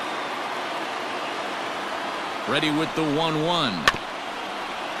 Ready with the 1-1.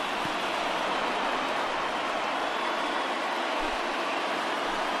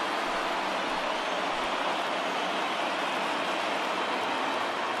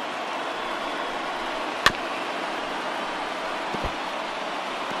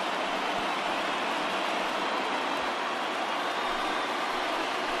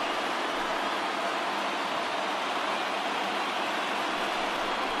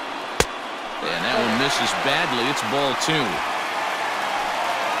 And that one misses badly. It's ball 2.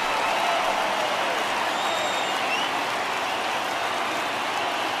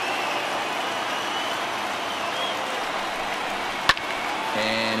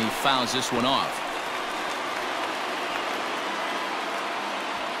 And he fouls this one off.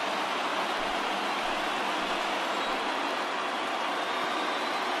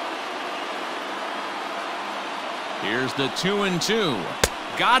 Here's the 2-2.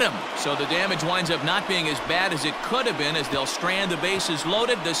 Got him. So the damage winds up not being as bad as it could have been, as they'll strand the bases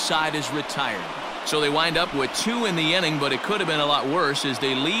loaded. The side is retired. So they wind up with 2 in the inning, but it could have been a lot worse as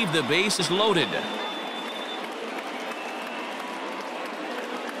they leave the bases loaded.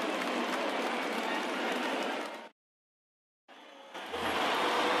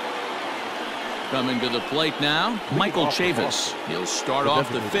 Coming to the plate now, Michael Chavis. He'll start off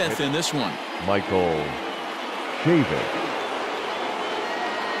the 5th in this one. Michael Chavis.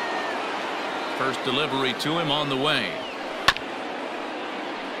 First delivery to him on the way.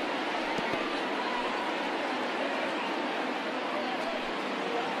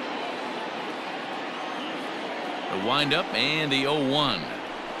 The windup and the 0-1.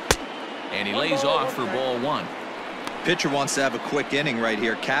 And he lays off for ball 1. Pitcher wants to have a quick inning right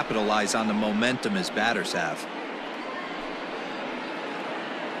here, capitalize on the momentum his batters have.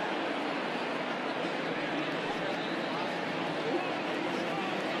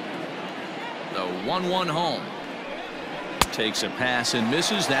 The 1-1 home. Takes a pass and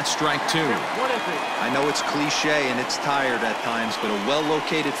misses. That's strike 2. I know it's cliche and it's tired at times, but a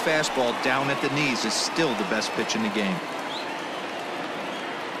well-located fastball down at the knees is still the best pitch in the game.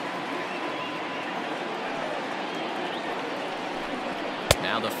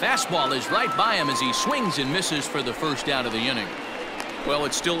 Now the fastball is right by him as he swings and misses for the first out of the inning. Well,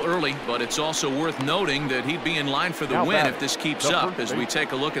 it's still early, but it's also worth noting that he'd be in line for the win if this keeps up, as we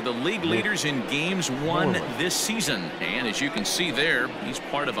take a look at the league leaders in games won this season. And as you can see there, he's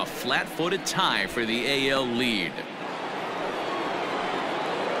part of a flat-footed tie for the AL lead.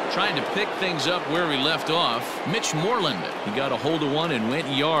 Trying to pick things up where we left off, Mitch Moreland. He got a hold of one and went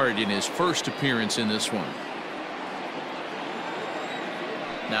yard in his first appearance in this one.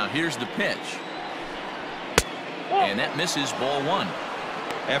 Now here's the pitch. And that misses ball 1.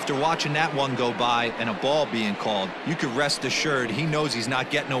 After watching that one go by and a ball being called, you could rest assured he knows he's not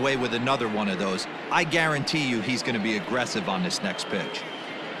getting away with another one of those. I guarantee you he's going to be aggressive on this next pitch.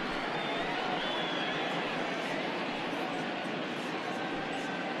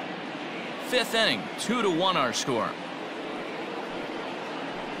 Fifth inning, 2-1 our score.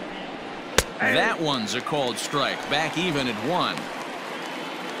 That one's a called strike. Back even at 1.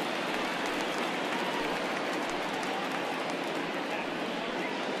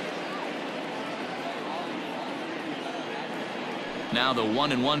 Now the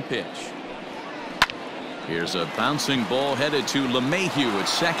 1-1 pitch. Here's a bouncing ball headed to LeMahieu at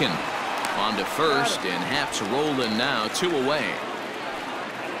second. On to first, and Haps rolling now, 2 away.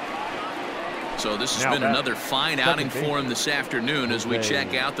 So this has been another fine outing for him this afternoon as we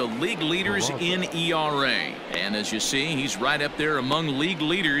check out the league leaders in ERA. And as you see, he's right up there among league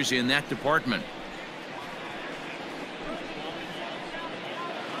leaders in that department.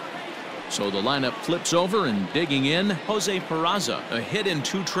 So the lineup flips over, and digging in, Jose Peraza. A hit in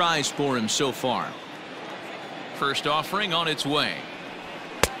 2 tries for him so far. First offering on its way.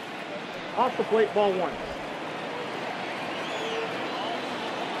 Off the plate, ball 1.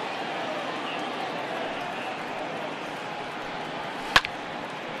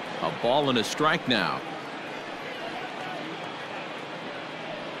 A ball and a strike now.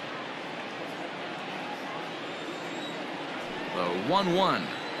 The 1-1.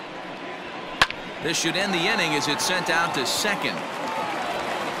 This should end the inning as it's sent out to second.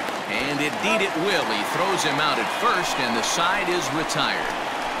 And indeed it will. He throws him out at first, and the side is retired.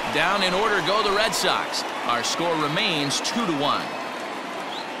 Down in order go the Red Sox. Our score remains 2-1.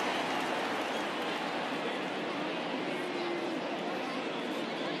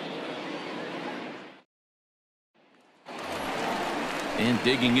 And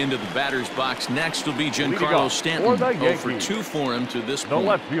digging into the batter's box next will be Giancarlo Stanton. 0 for 2 for him to this point. The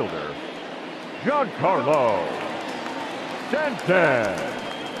left fielder, Giancarlo Stanton.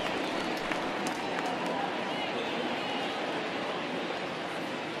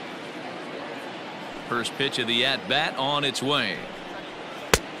 First pitch of the at-bat on its way.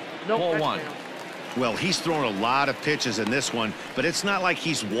 Ball 1. Well, he's thrown a lot of pitches in this one, but it's not like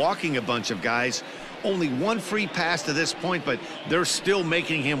he's walking a bunch of guys. Only 1 free pass to this point, but they're still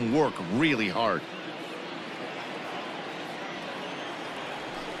making him work really hard.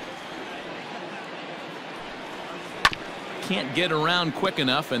 Can't get around quick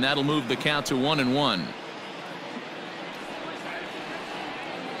enough, and that'll move the count to 1-1.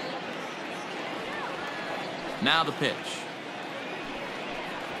 Now the pitch.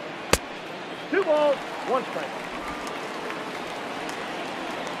 2 balls, 1 strike.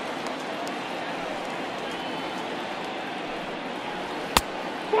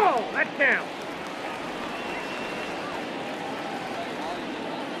 Ball, that's down.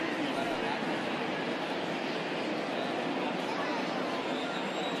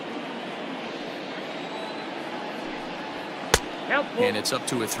 And it's up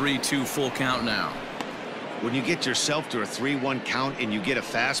to a 3-2 full count now. When you get yourself to a 3-1 count and you get a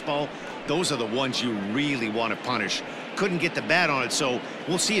fastball, those are the ones you really want to punish. Couldn't get the bat on it, so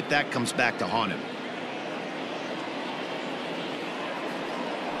we'll see if that comes back to haunt him.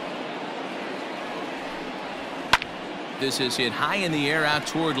 This is hit high in the air out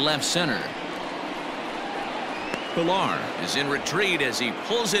toward left center. Pilar is in retreat as he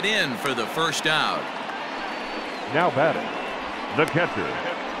pulls it in for the first out. Now batting, the catcher,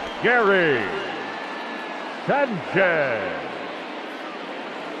 Gary Sanchez.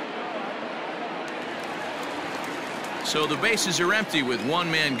 So the bases are empty with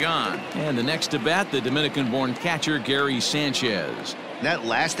 1 man gone. And the next to bat, the Dominican-born catcher, Gary Sanchez. That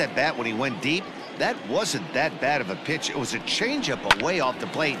last at bat when he went deep, that wasn't that bad of a pitch. It was a changeup away off the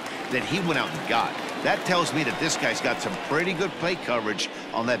plate that he went out and got. That tells me that this guy's got some pretty good plate coverage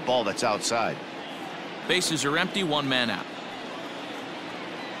on that ball that's outside. Bases are empty, 1 man out.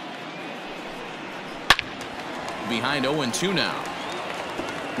 Behind 0-2 now.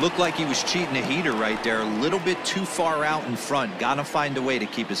 Looked like he was cheating a heater right there. A little bit too far out in front. Gotta find a way to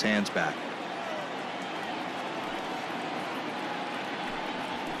keep his hands back.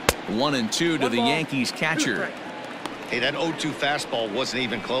 1-2 to the Yankees catcher. Hey, that 0-2 fastball wasn't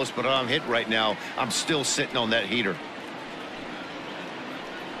even close, but I'm hit right now. I'm still sitting on that heater.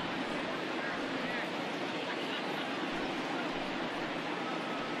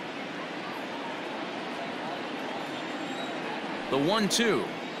 The 1-2.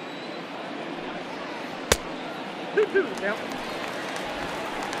 2-2 now.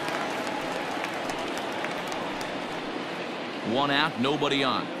 One out, nobody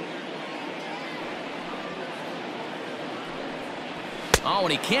on. Oh,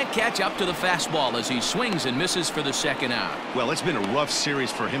 and he can't catch up to the fastball as he swings and misses for the second out. Well, it's been a rough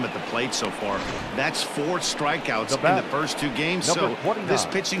series for him at the plate so far. That's 4 strikeouts in the first 2 games, so this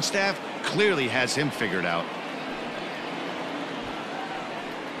pitching staff clearly has him figured out.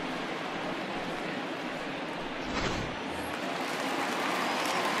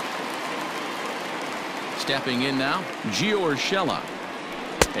 Stepping in now, Gio Urshela.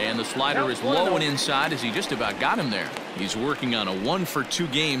 And the slider is low and inside as he just about got him there. He's working on a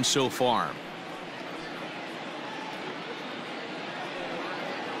 1-for-2 game so far.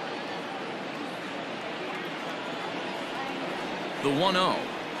 The 1-0.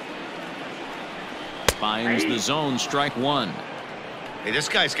 Finds the zone, strike 1. Hey, this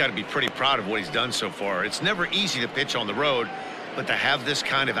guy's got to be pretty proud of what he's done so far. It's never easy to pitch on the road, but to have this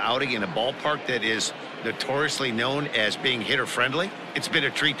kind of outing in a ballpark that is notoriously known as being hitter-friendly, it's been a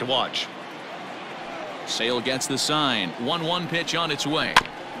treat to watch. Sale gets the sign. 1-1 pitch on its way.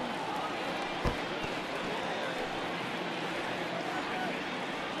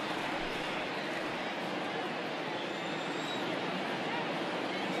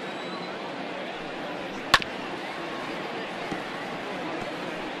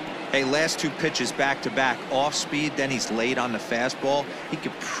 Hey, last 2 pitches back-to-back, off speed, then he's late on the fastball. He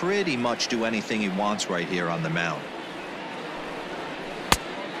could pretty much do anything he wants right here on the mound.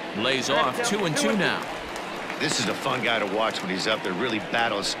 Lays off 2-2 now. This is a fun guy to watch when he's up there. Really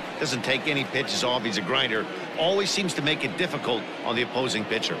battles. Doesn't take any pitches off. He's a grinder. Always seems to make it difficult on the opposing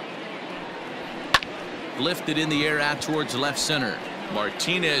pitcher. Lifted in the air out towards left center.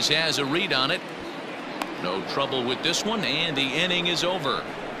 Martinez has a read on it. No trouble with this one, and the inning is over.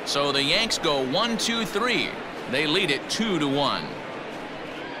 So the Yanks go 1-2-3. They lead it 2-1.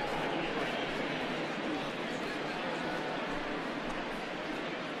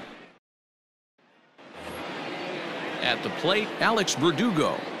 At the plate, Alex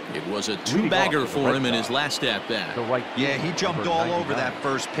Verdugo. It was a 2-bagger for him in his last at-bat. Yeah, he jumped all over that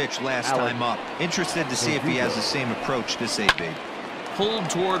first pitch last time up. Interested to see if he has the same approach this AB. Pulled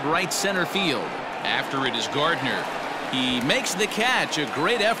toward right center field. After it is Gardner. He makes the catch. A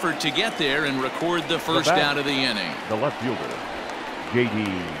great effort to get there and record the first out of the inning. The left fielder,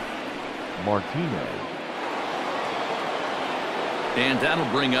 J.D. Martinez. And that'll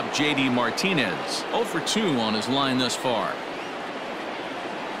bring up J.D. Martinez. 0 for 2 on his line thus far.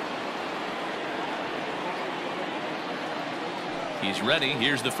 He's ready.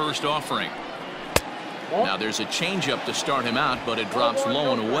 Here's the first offering. Now there's a changeup to start him out, but it drops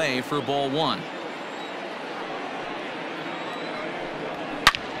low and away for ball 1.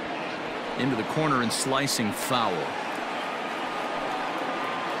 Into the corner and slicing foul.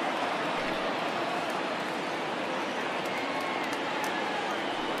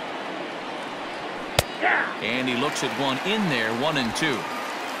 And he looks at one in there, 1-2.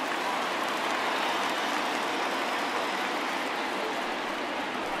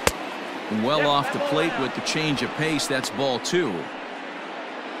 Well off the plate with the change of pace. That's ball 2.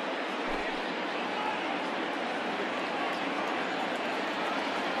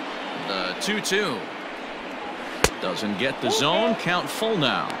 The 2-2. Doesn't get the zone. Count full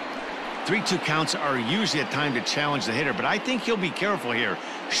now. 3-2 counts are usually a time to challenge the hitter, but I think he'll be careful here.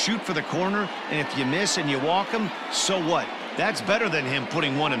 Shoot for the corner, and if you miss and you walk him, so what? That's better than him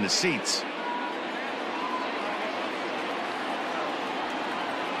putting one in the seats.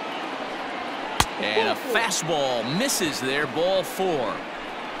 And a fastball misses there, ball 4.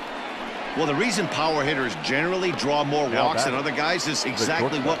 Well, the reason power hitters generally draw more walks than other guys is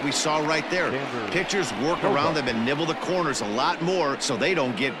exactly what we saw right there. Pitchers work around them and nibble the corners a lot more so they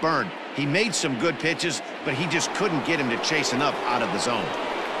don't get burned. He made some good pitches, but he just couldn't get him to chase enough out of the zone.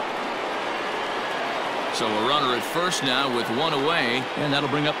 So a runner at first now with 1 away, and that'll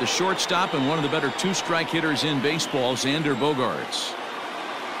bring up the shortstop and one of the better 2-strike hitters in baseball, Xander Bogaerts.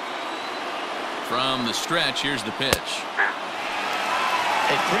 From the stretch, here's the pitch.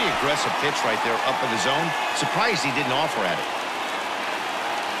 A pretty aggressive pitch right there up in the zone. Surprised he didn't offer at it.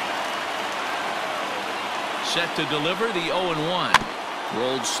 Set to deliver the 0-1.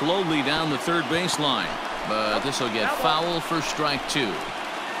 Rolled slowly down the third baseline, but this will get foul for strike 2.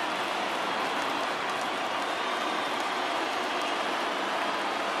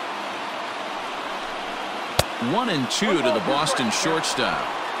 One and 2 to the Boston shortstop.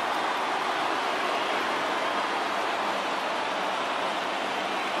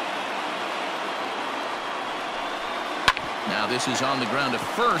 Now this is on the ground to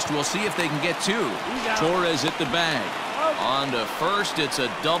first. We'll see if they can get 2. Torres at the bag. On to first. It's a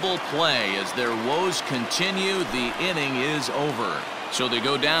double play as their woes continue. The inning is over. So they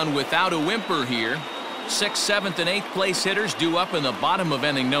go down without a whimper here. 6th, 7th, and 8th place hitters due up in the bottom of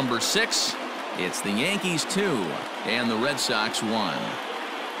inning number 6. It's the Yankees 2 and the Red Sox 1.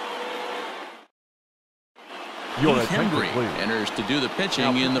 Keith Hembry enters to do the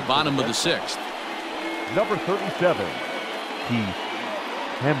pitching in the bottom of the 6th. Number 37, Keith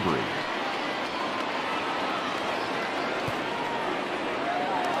Hembry.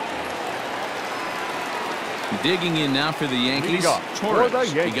 Digging in now for the Yankees.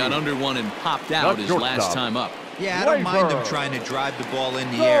 Torres. He got under one and popped out his last time up. Yeah, I don't mind him trying to drive the ball in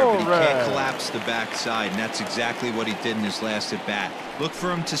the air, but he can't collapse the backside, and that's exactly what he did in his last at bat. Look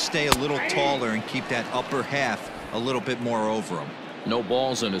for him to stay a little taller and keep that upper half a little bit more over him. No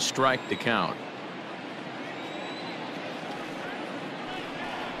balls and a strike to count.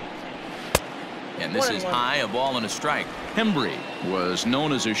 And this is high, a ball and a strike. Hembry was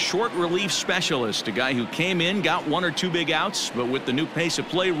known as a short relief specialist, a guy who came in, got 1 or 2 big outs, but with the new pace of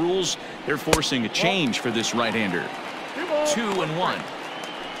play rules, they're forcing a change for this right-hander. 2-1.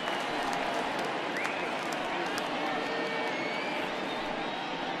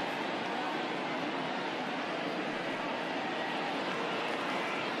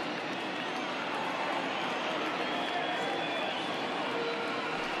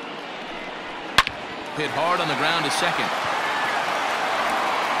 hit hard on the ground to second.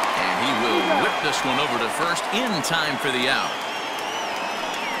 And he will whip this one over to first in time for the out.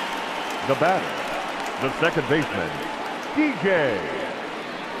 The batter, the second baseman, DJ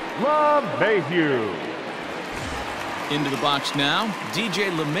LeMahieu. Into the box now,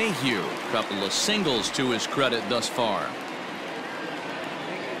 DJ LeMahieu. Couple of singles to his credit thus far.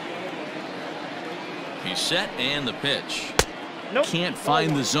 He's set and the pitch. Nope. Can't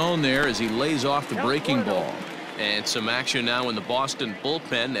find the zone there as he lays off the breaking ball. And some action now in the Boston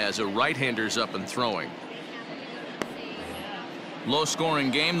bullpen as a right-hander's up and throwing.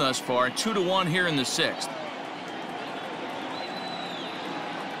 Low-scoring game thus far, 2-1 here in the sixth.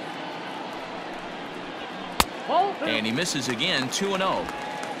 And he misses again, 2-0.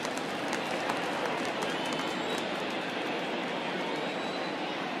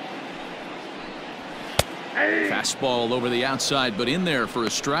 Fastball over the outside, but in there for a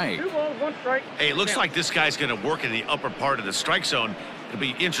strike. 2 balls, 1 strike. Hey, it looks like this guy's going to work in the upper part of the strike zone. It'll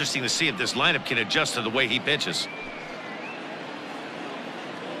be interesting to see if this lineup can adjust to the way he pitches.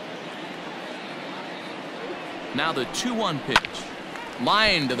 Now the 2-1 pitch.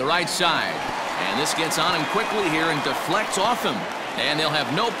 Line to the right side. And this gets on him quickly here and deflects off him. And they'll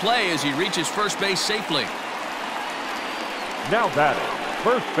have no play as he reaches first base safely. Now batting,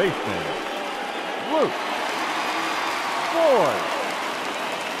 first baseman, Luke Voigt.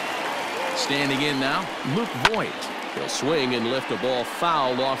 Standing in now, Luke Voigt. He'll swing and lift a ball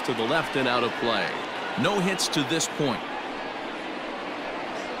foul off to the left and out of play. No hits to this point.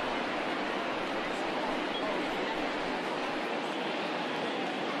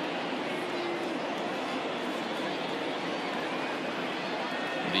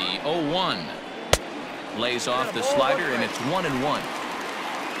 The 0-1 lays off the slider, and it's 1-1.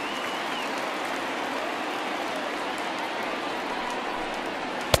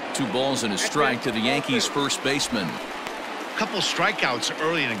 Two balls and a strike to the Yankees first baseman. Couple strikeouts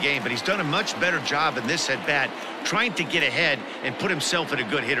early in the game, but he's done a much better job in this at bat trying to get ahead and put himself in a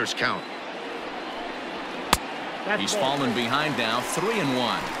good hitter's count. He's fallen behind now,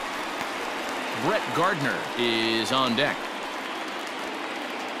 3-1. Brett Gardner is on deck.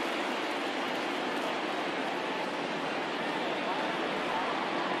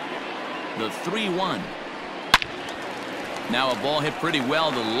 The 3-1. Now a ball hit pretty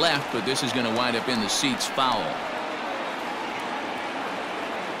well to the left, but this is going to wind up in the seats foul.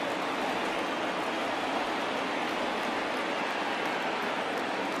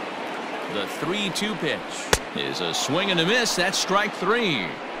 The 3-2 pitch is a swing and a miss. That's strike 3.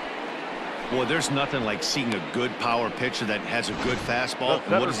 Boy, there's nothing like seeing a good power pitcher that has a good fastball.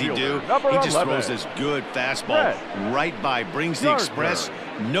 The And what does he do? number He just 11. throws this good fastball right by, brings the express.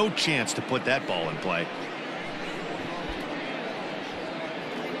 No chance to put that ball in play.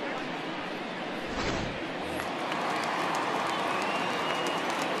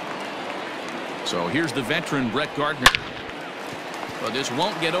 So here's the veteran Brett Gardner. But this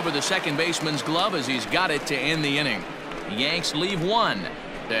won't get over the second baseman's glove as he's got it to end the inning. The Yanks leave one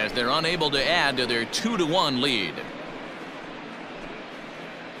as they're unable to add to their 2-1 lead.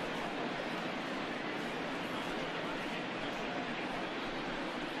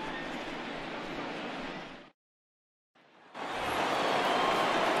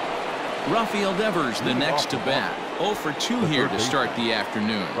 Rafael Devers the next to bat. 0 for 2 here to start the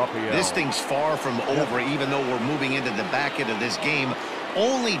afternoon. This thing's far from over, even though we're moving into the back end of this game.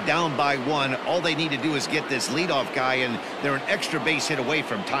 Only down by 1. All they need to do is get this leadoff guy, and they're an extra base hit away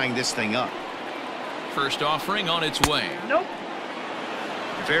from tying this thing up. First offering on its way. Nope.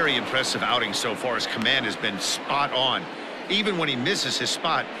 Very impressive outing so far. His command has been spot on. Even when he misses his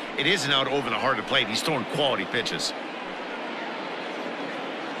spot, it isn't out over the heart of the plate. He's throwing quality pitches.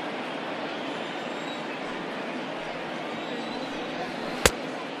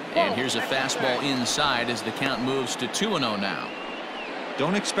 And here's a fastball inside as the count moves to 2-0 now.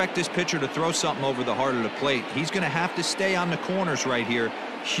 Don't expect this pitcher to throw something over the heart of the plate. He's going to have to stay on the corners right here.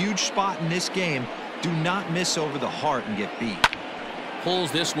 Huge spot in this game. Do not miss over the heart and get beat. Pulls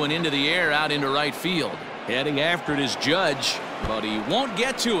this one into the air out into right field. Heading after it is Judge, but he won't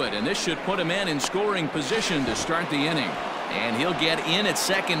get to it, and this should put him in scoring position to start the inning. And he'll get in at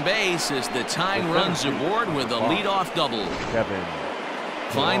second base as the tying runs aboard with a leadoff double. Kevin.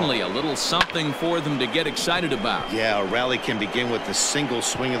 Finally, a little something for them to get excited about. Yeah, a rally can begin with the single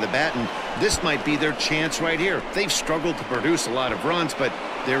swing of the bat, and this might be their chance right here. They've struggled to produce a lot of runs, but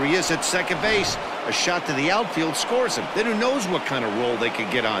there he is at second base. A shot to the outfield scores him. Then who knows what kind of roll they could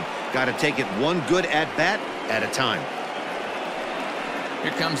get on. Got to take it one good at-bat at a time.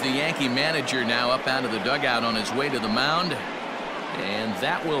 Here comes the Yankee manager now up out of the dugout on his way to the mound. And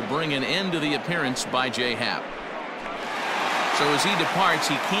that will bring an end to the appearance by J. Happ. So as he departs,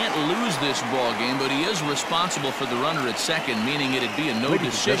 he can't lose this ball game, but he is responsible for the runner at second, meaning it'd be a no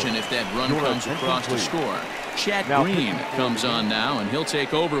decision if that run comes across to score. Chad Green comes on now, and he'll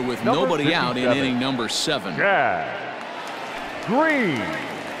take over with nobody out in inning number 7. Chad Green.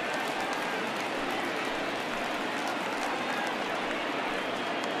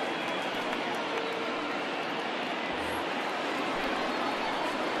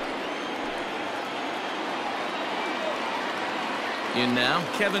 In now,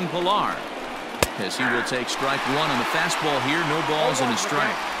 Kevin Pillar, as he will take strike 1 on the fastball here. No balls and a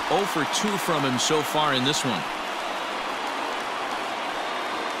strike. 0 for 2 from him so far in this one.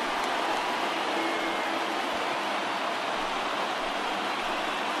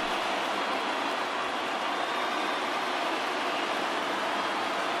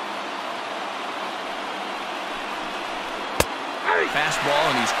 Fastball,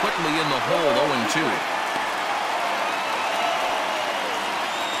 and he's quickly in the hole. 0-2.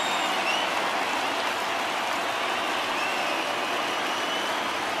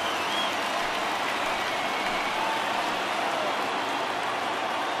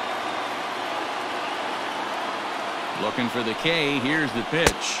 Looking for the K. Here's the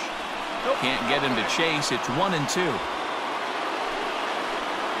pitch. Can't get him to chase. It's 1-2.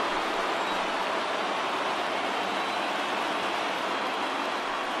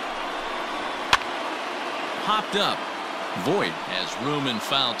 Popped up. Voit has room in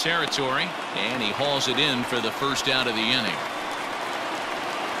foul territory, and he hauls it in for the first out of the inning.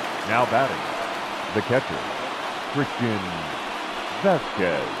 Now batting, the catcher, Christian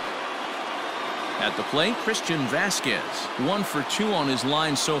Vasquez. At the plate, Christian Vasquez, 1 for 2 on his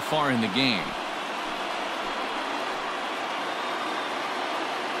line so far in the game.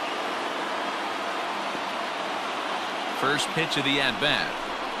 First pitch of the at-bat.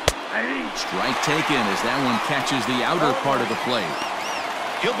 Strike taken as that one catches the outer part of the plate.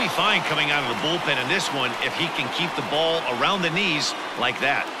 He'll be fine coming out of the bullpen in this one if he can keep the ball around the knees like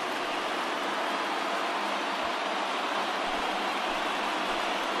that.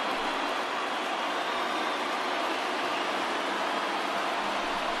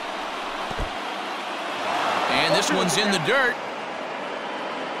 And this one's in the dirt.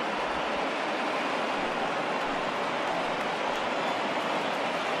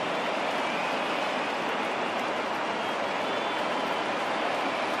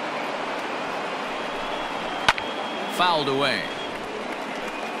 Fouled away.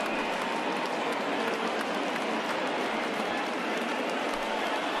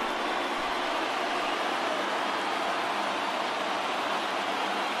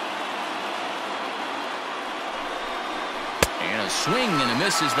 And a swing and a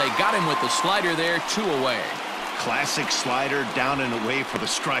miss as they got him with the slider there. 2 away. Classic slider down and away for the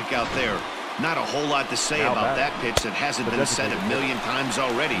strikeout there. Not a whole lot to say about that pitch that hasn't been said a million times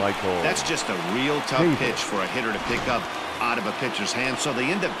already. That's just a real tough pitch for a hitter to pick up out of a pitcher's hand, so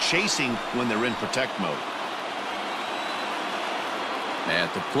they end up chasing when they're in protect mode. At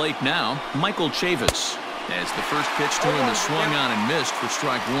the plate now, Michael Chavis, as the first pitch to him is swung on and missed for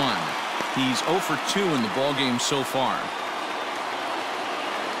strike 1. He's 0 for 2 in the ballgame so far.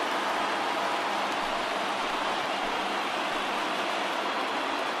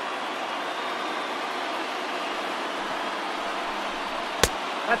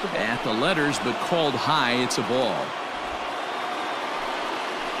 At the letters, but called high. It's a ball.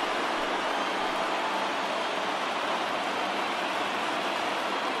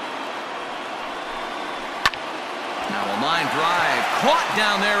 Now a line drive caught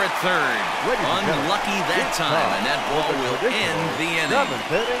down there at third. Unlucky that time, and that ball will end the inning.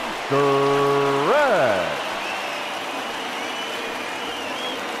 7th inning, correct.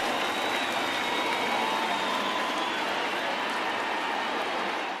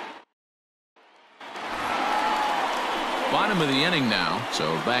 Bottom of the inning now,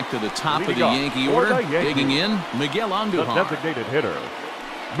 so back to the top of the Yankee order. Digging in, Miguel Andujar. The designated hitter,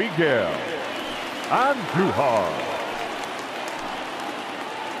 Miguel Andujar.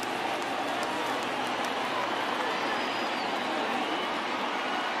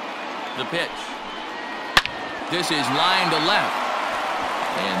 The pitch. This is line to left.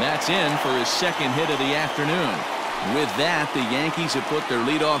 And that's in for his second hit of the afternoon. With that, the Yankees have put their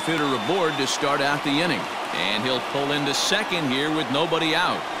leadoff hitter aboard to start out the inning. And he'll pull into second here with nobody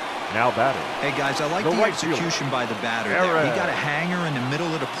out. Now batting. Hey, guys, I like the execution by the batter there. He got a hanger in the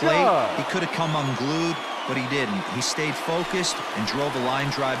middle of the plate. He could have come unglued, but he didn't. He stayed focused and drove a line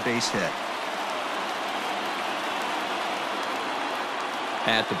drive base hit.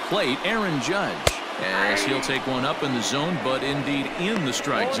 At the plate, Aaron Judge. As he'll take one up in the zone, but indeed in the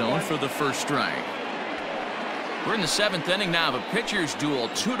strike zone for the first strike. We're in the 7th inning now of a pitcher's duel.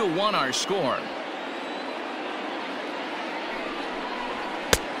 2-1 our score.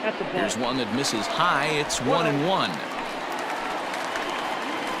 Here's one that misses high. It's 1-1.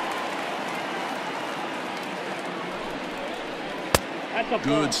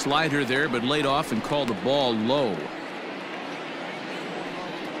 Good slider there, but laid off and called the ball low.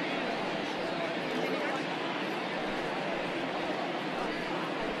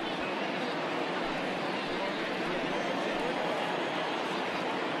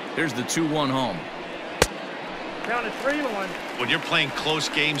 Here's the 2-1 home. Count is 3-1. When you're playing close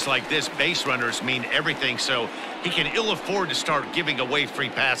games like this, base runners mean everything, so he can ill afford to start giving away free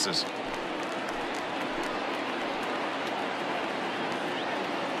passes.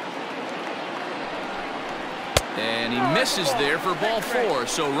 And he misses there for ball 4.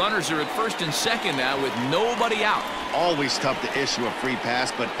 So runners are at first and second now with nobody out. Always tough to issue a free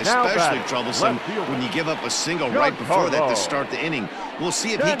pass, but especially troublesome when you give up a single right before that to start the inning. We'll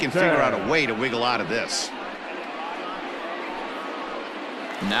see if he can figure out a way to wiggle out of this.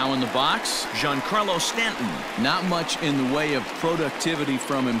 Now in the box, Giancarlo Stanton. Not much in the way of productivity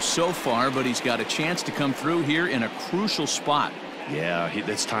from him so far, but he's got a chance to come through here in a crucial spot. Yeah,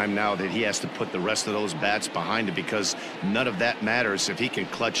 it's time now that he has to put the rest of those bats behind him, because none of that matters if he can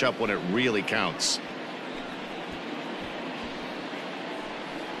clutch up when it really counts.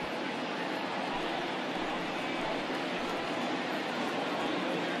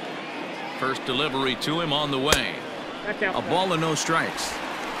 First delivery to him on the way. A ball and no strikes.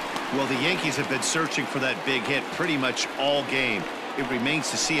 Well, the Yankees have been searching for that big hit pretty much all game. It remains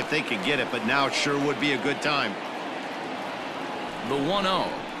to see if they can get it, but now it sure would be a good time. The 1-0.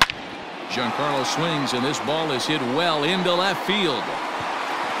 Giancarlo swings, and this ball is hit well into left field.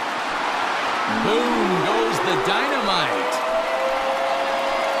 Boom goes the dynamite.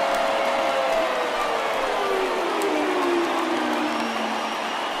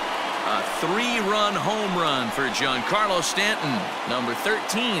 A 3-run home run for Giancarlo Stanton. Number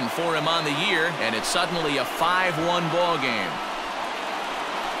 13 for him on the year, and it's suddenly a 5-1 ball game.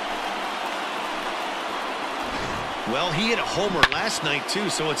 Well, he hit a homer last night, too,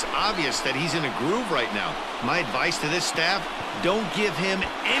 so it's obvious that he's in a groove right now. My advice to this staff, don't give him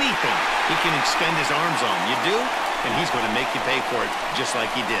anything he can extend his arms on. You do, and he's going to make you pay for it, just like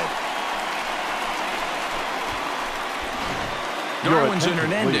he did. Darwinzon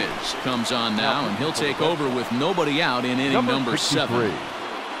Hernandez comes on now, and he'll take over with nobody out in inning number 7.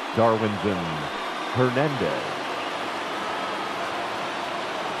 Darwinzon Hernandez.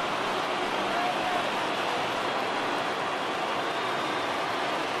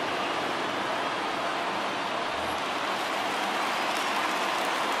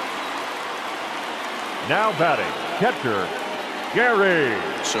 Now batting, catcher, Gary.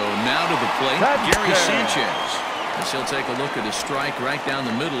 So now to the plate, Gary Sanchez. As he'll take a look at his strike right down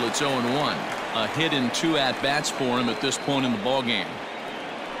the middle. It's 0-1. A hit and 2 at-bats for him at this point in the ballgame.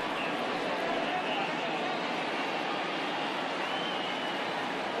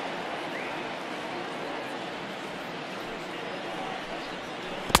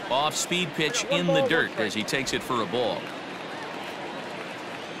 Off-speed pitch in the dirt as he takes it for a ball.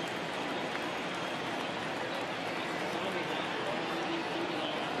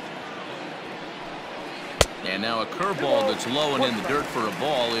 And now a curveball that's low and in the dirt for a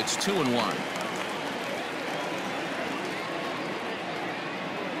ball. It's 2-1.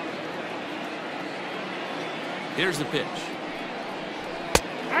 Here's the pitch.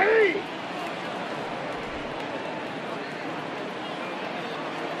 Hey!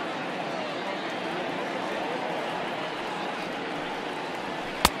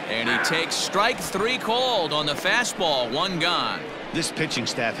 And he takes strike 3 called on the fastball. 1 gone. This pitching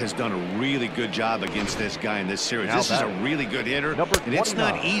staff has done a really good job against this guy in this series. This is a really good hitter, and it's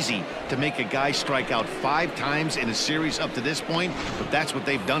not easy to make a guy strike out 5 times in a series up to this point, but that's what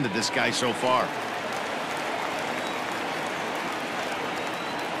they've done to this guy so far.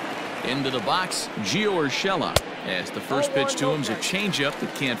 Into the box, Gio Urshela. As the first pitch to him is a changeup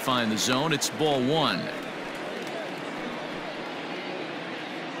that can't find the zone. It's ball 1.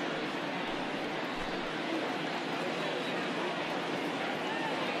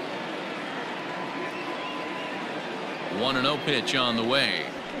 One 1-0 pitch on the way.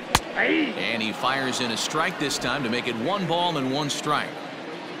 And he fires in a strike this time to make it 1 ball and 1 strike.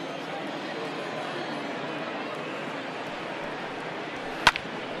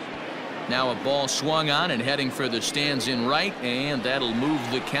 Now a ball swung on and heading for the stands in right, and that'll move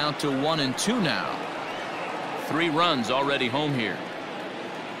the count to 1-2 now. 3 runs already home here.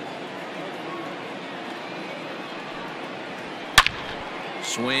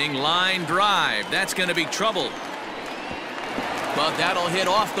 Swing, line, drive. That's going to be trouble. But that'll hit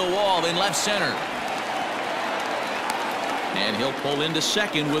off the wall in left center. And he'll pull into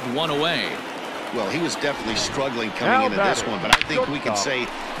second with one away. Well, he was definitely struggling coming into this one, but I think we can say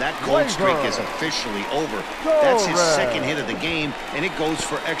that cold streak is officially over. That's his second hit of the game, and it goes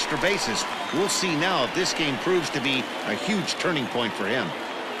for extra bases. We'll see now if this game proves to be a huge turning point for him.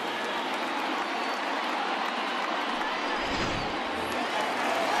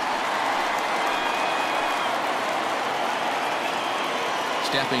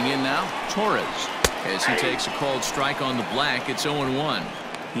 Stepping in now, Torres. As he takes a called strike on the black, it's 0-1.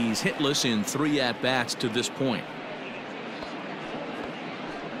 He's hitless in 3 at-bats to this point.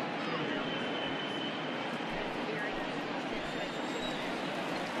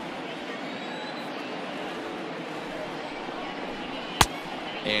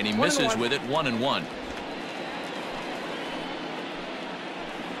 And he misses with it, 1-1.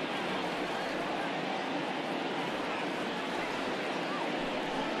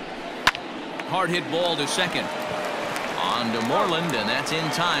 Hard hit ball to second. On to Moreland, and that's in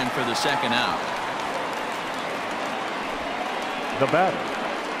time for the second out. The batter,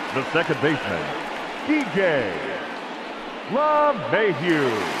 the second baseman, DJ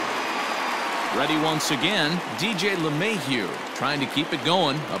LeMahieu. Ready once again, DJ LeMahieu trying to keep it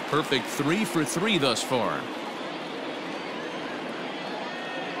going. A perfect 3 for 3 thus far.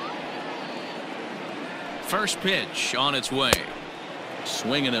 First pitch on its way.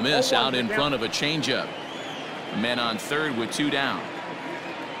 Swing and a miss out in front of a changeup. Men on third with 2 down.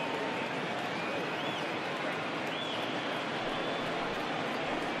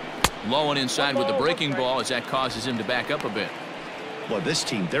 Low and inside with the breaking ball as that causes him to back up a bit. Well, this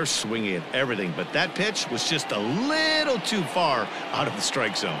team, they're swinging at everything, but that pitch was just a little too far out of the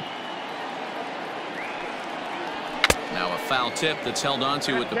strike zone. Now a foul tip that's held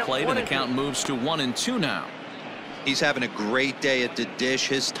onto at the plate, and the count moves to 1-2 now. He's having a great day at the dish.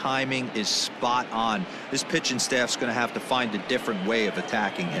 His timing is spot on. This pitching staff's going to have to find a different way of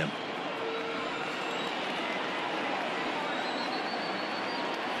attacking him.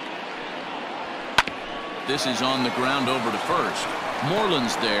 This is on the ground over to first.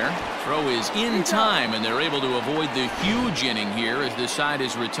 Moreland's there. Throw is in time, and they're able to avoid the huge inning here as this side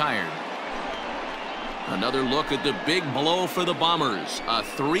is retired. Another look at the big blow for the Bombers. A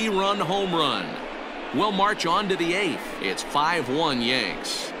 3-run home run. We'll march on to the 8th. It's 5-1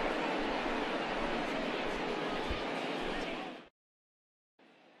 Yanks.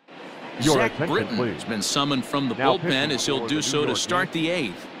 Zach Britton has been summoned from the bullpen as he'll do so to start the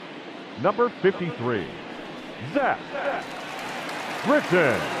 8th. Number 53, Zach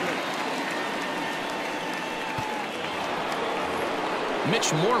Britton.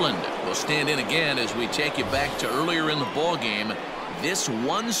 Mitch Moreland will stand in again as we take you back to earlier in the ball game. This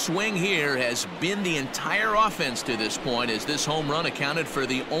one swing here has been the entire offense to this point, as this home run accounted for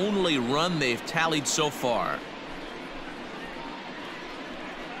the only run they've tallied so far.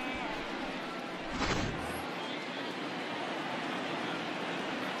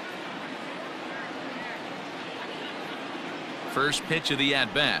 First pitch of the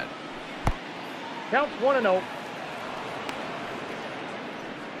at-bat. Counts 1-0.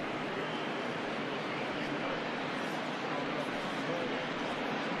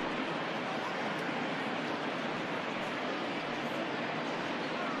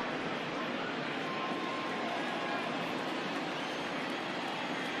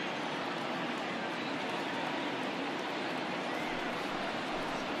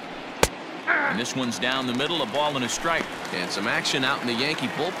 And this one's down the middle, a ball and a strike. And some action out in the Yankee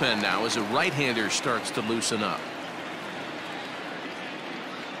bullpen now as a right-hander starts to loosen up.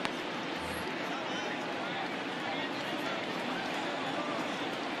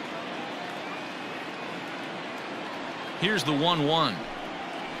 Here's the 1-1.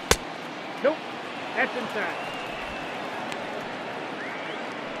 Nope, that's inside.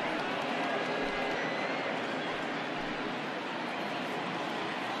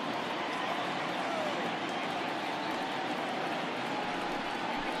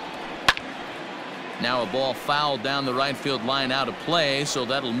 Now a ball fouled down the right field line out of play, so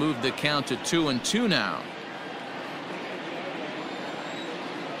that'll move the count to 2-2 now.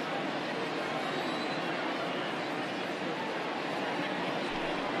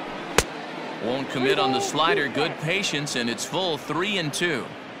 Won't commit on the slider. Good patience, and it's full 3-2.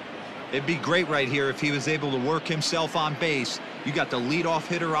 It'd be great right here if he was able to work himself on base. You got the leadoff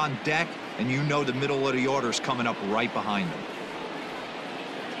hitter on deck, and you know the middle of the order's coming up right behind him.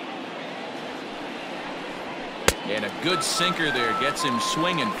 And a good sinker there gets him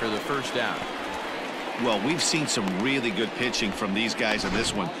swinging for the first out. Well, we've seen some really good pitching from these guys in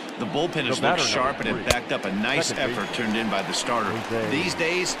this one. The bullpen has looked sharp and it backed up a nice effort turned in by the starter. These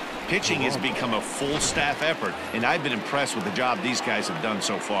days, pitching has become a full staff effort, and I've been impressed with the job these guys have done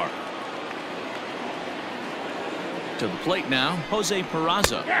so far. To the plate now, Jose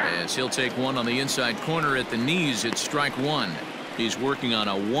Peraza, as he'll take one on the inside corner at the knees. It's strike one. He's working on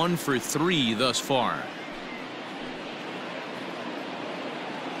a 1-for-3 thus far.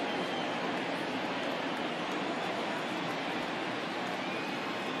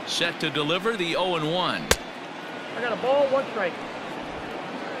 Set to deliver the 0-1. I got a ball, 1 strike.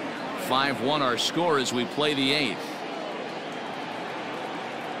 5-1 our score as we play the 8th.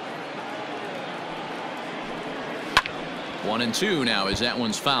 One and two now as that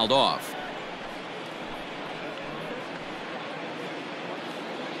one's fouled off.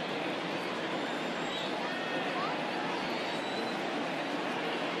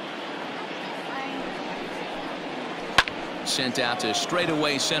 Sent out to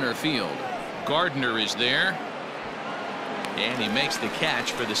straightaway center field. Gardner is there, and he makes the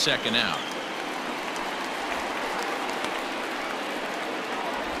catch for the second out.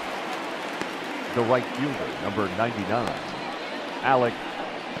 The right fielder, number 99, Alex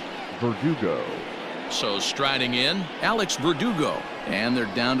Verdugo. So striding in, Alex Verdugo, and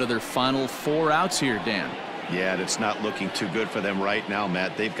they're down to their final 4 outs here, Dan. Yeah, and it's not looking too good for them right now,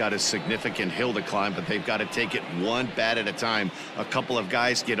 Matt. They've got a significant hill to climb, but they've got to take it one bat at a time. A couple of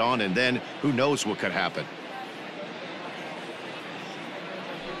guys get on, and then who knows what could happen.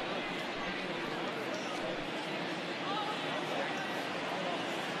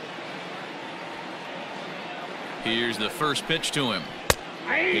 Here's the first pitch to him,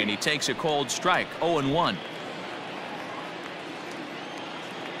 and he takes a cold strike. 0-1.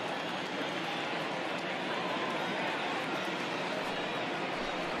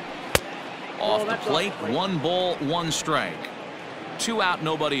 Off the plate, 1 ball, 1 strike. 2 out,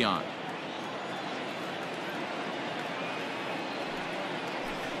 nobody on.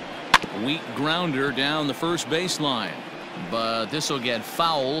 Weak grounder down the first baseline, but this will get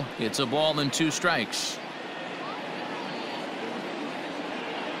foul. It's a ball and 2 strikes.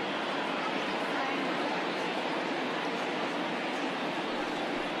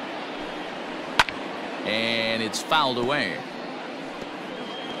 And it's fouled away.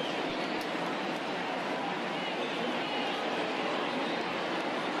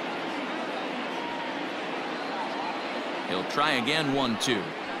 He'll try again. 1-2.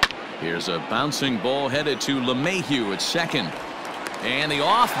 Here's a bouncing ball headed to LeMahieu at second. And the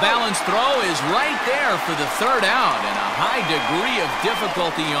off-balance throw is right there for the 3rd out, and a high degree of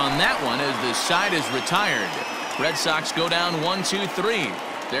difficulty on that one as the side is retired. Red Sox go down 1-2-3.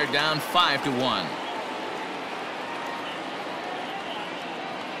 They're down 5-1.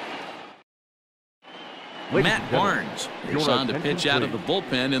 Matt Barnes is on to pitch out of the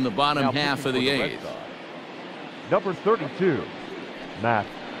bullpen in the bottom half of the 8th. Number 32, Matt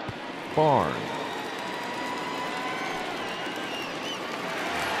Barnes.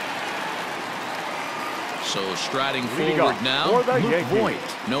 So striding forward now, Luke Voigt.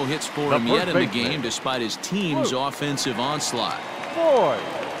 No hits for him yet in the game despite his team's offensive onslaught. Voigt.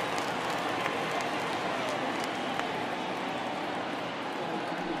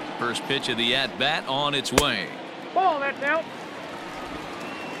 First pitch of the at-bat on its way. Ball, that's out.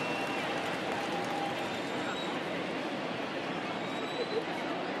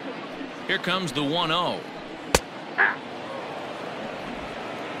 Here comes the 1-0.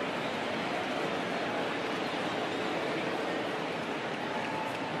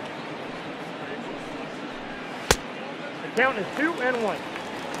 The count is 2-1.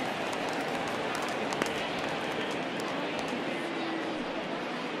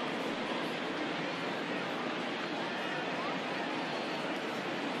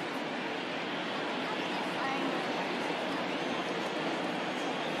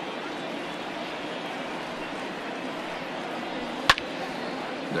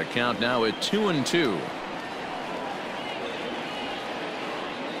 The count now at 2-2.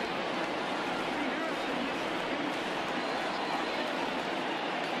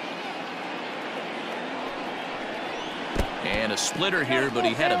 And a splitter here, but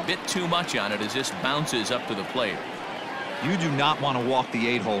he had a bit too much on it as this bounces up to the plate. You do not want to walk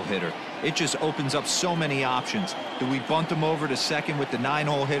the 8-hole hitter. It just opens up so many options. Do we bunt him over to second with the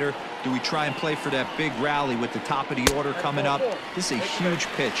 9-hole hitter? Do we try and play for that big rally with the top of the order coming up? This is a huge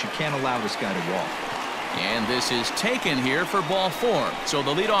pitch. You can't allow this guy to walk. And this is taken here for ball 4. So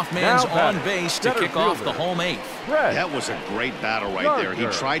the leadoff man's on base to kick off the home 8th. That was a great battle right there. He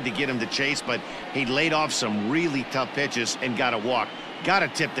tried to get him to chase, but he laid off some really tough pitches and got a walk. Got to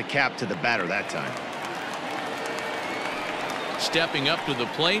tip the cap to the batter that time. Stepping up to the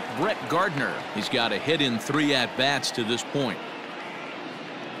plate, Brett Gardner. He's got a hit in 3 at-bats to this point.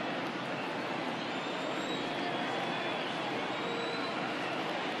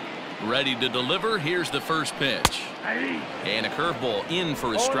 Ready to deliver. Here's the first pitch. And a curveball in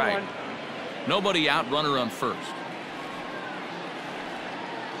for a strike. Nobody out, runner on first.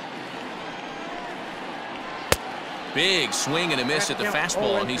 Big swing and a miss at the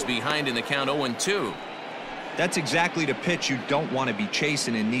fastball, and he's behind in the count 0-2. That's exactly the pitch you don't want to be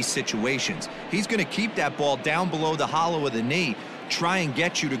chasing in these situations. He's going to keep that ball down below the hollow of the knee, try and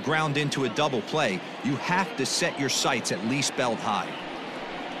get you to ground into a double play. You have to set your sights at least belt high.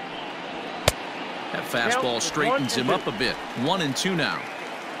 That fastball straightens him up a bit. 1-2 now.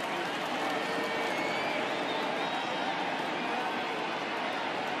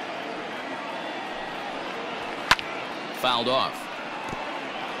 Fouled off.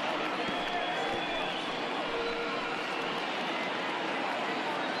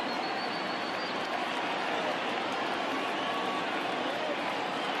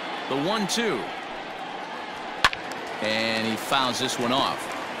 The 1-2. And he fouls this one off.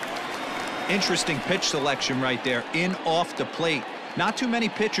 Interesting pitch selection right there. In off the plate. Not too many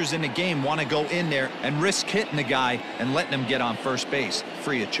pitchers in the game want to go in there and risk hitting the guy and letting him get on first base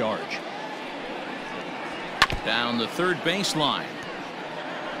free of charge. Down the third baseline.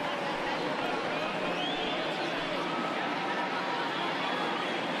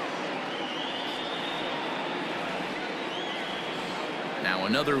 Now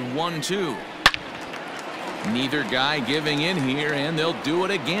another 1-2. Neither guy giving in here, and they'll do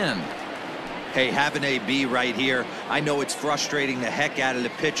it again. Hey, have an AB right here. I know it's frustrating the heck out of the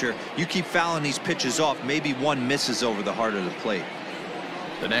pitcher. You keep fouling these pitches off, maybe one misses over the heart of the plate.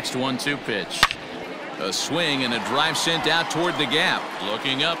 The next 1-2 pitch. A swing and a drive sent out toward the gap.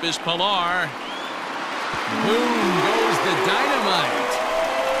 Looking up is Pilar. Boom goes the dynamite.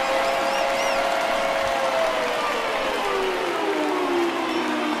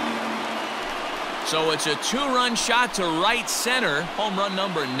 So it's a 2-run shot to right center. Home run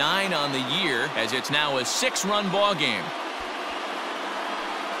number 9 on the year, as it's now a 6-run ball game.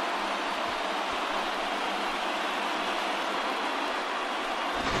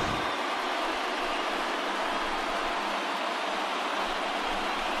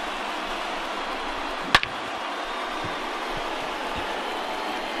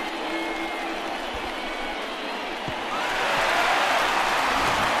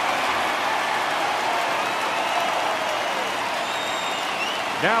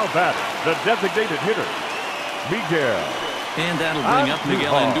 Now batting, the designated hitter, Miguel. And that'll bring up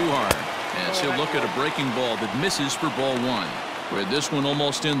Miguel Andujar as he'll look at a breaking ball that misses for ball 1. With this one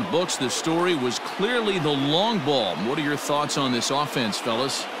almost in the books, the story was clearly the long ball. What are your thoughts on this offense,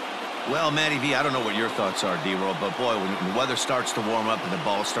 fellas? Well, Matty V, I don't know what your thoughts are, D-Roll, but boy, when the weather starts to warm up and the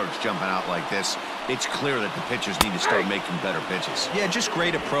ball starts jumping out like this, it's clear that the pitchers need to start making better pitches. Yeah, just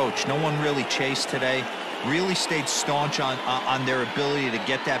great approach. No one really chased today. Really stayed staunch on their ability to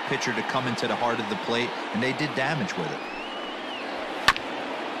get that pitcher to come into the heart of the plate, and they did damage with it.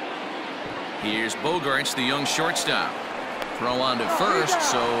 Here's Bogarts, the young shortstop. Throw on to first,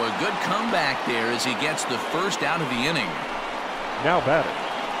 so a good comeback there as he gets the first out of the inning. Now batting,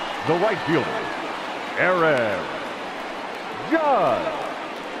 the right fielder, Aaron Judge.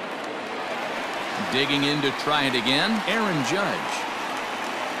 Digging in to try it again, Aaron Judge.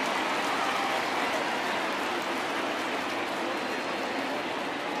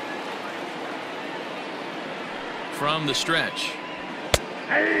 From the stretch.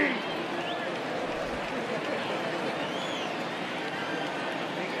 Hey!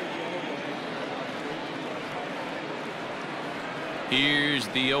 Here's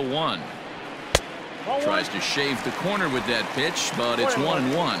the 0-1. Tries to shave the corner with that pitch, but it's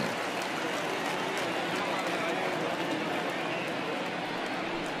 1-1.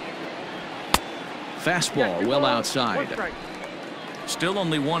 Fastball well outside. Still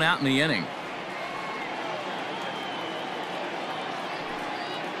only 1 out in the inning.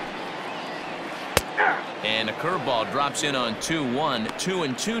 And a curveball drops in on 2-1.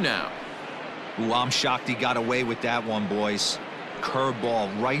 2-2 now. Ooh, I'm shocked he got away with that one, boys.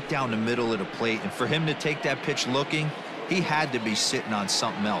 Curveball right down the middle of the plate, and for him to take that pitch looking, he had to be sitting on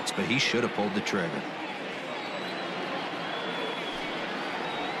something else, but he should have pulled the trigger.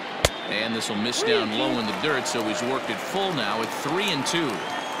 And this will miss down low in the dirt, so he's worked it full now at 3-2.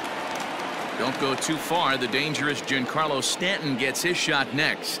 Don't go too far. The dangerous Giancarlo Stanton gets his shot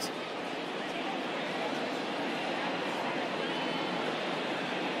next.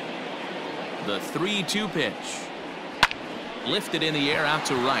 The 3-2 pitch. Lifted in the air out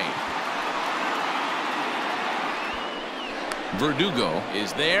to right. Verdugo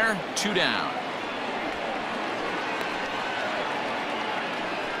is there. 2 down.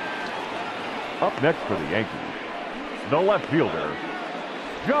 Up next for the Yankees, the left fielder,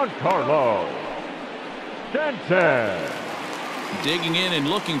 Giancarlo Stanton. Digging in and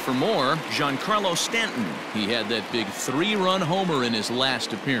looking for more, Giancarlo Stanton. He had that big 3-run homer in his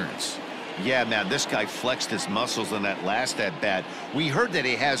last appearance. Yeah, man, this guy flexed his muscles in that last at-bat. We heard that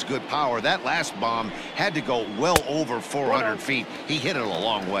he has good power. That last bomb had to go well over 400 feet. He hit it a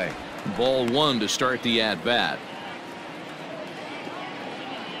long way. Ball 1 to start the at-bat.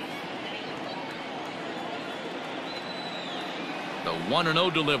 The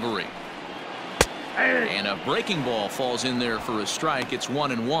 1-0 delivery. And a breaking ball falls in there for a strike. It's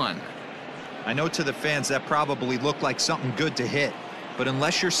 1-1. I know to the fans that probably looked like something good to hit, but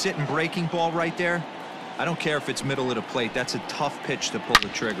unless you're sitting breaking ball right there, I don't care if it's middle of the plate. That's a tough pitch to pull the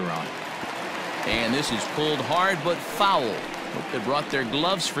trigger on. And this is pulled hard but foul. Hope they brought their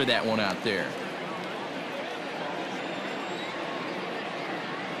gloves for that one out there.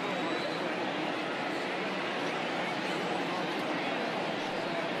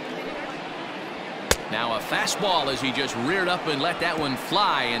 Now a fastball as he just reared up and let that one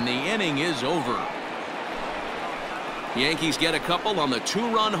fly, and the inning is over. Yankees get a couple on the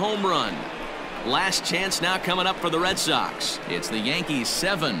 2-run home run. Last chance now coming up for the Red Sox. It's the Yankees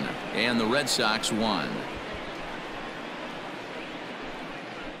 7 and the Red Sox 1.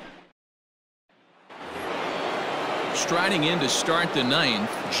 Striding in to start the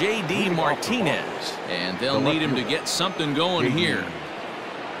 9th, J.D. Martinez, and they'll need him to get something going here.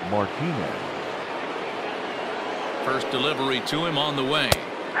 Martinez. First delivery to him on the way.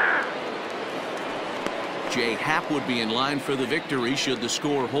 Jay Happ would be in line for the victory should the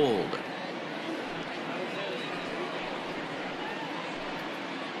score hold.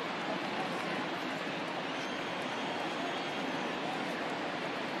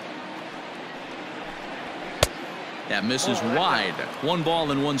 That misses wide. 1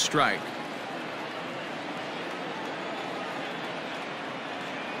 ball and 1 strike.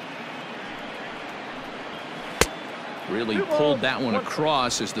 Really pulled that one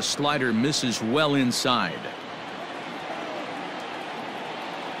across as the slider misses well inside.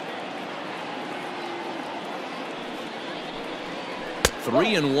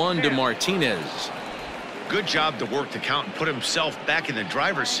 Three and one to Martinez. Good job to work the count and put himself back in the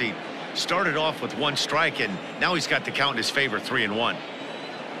driver's seat. Started off with 1 strike, and now he's got the count in his favor, 3-1.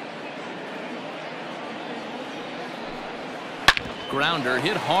 Grounder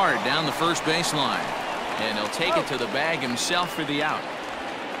hit hard down the first baseline. And he'll take it to the bag himself for the out.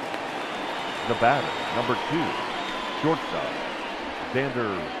 The batter, number 2, shortstop,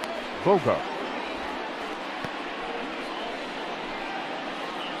 Xander Bogart.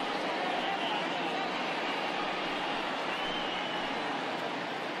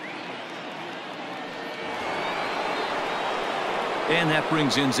 And that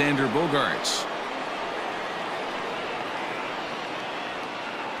brings in Xander Bogaerts.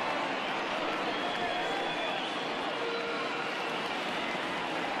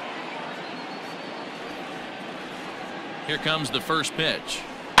 Here comes the first pitch.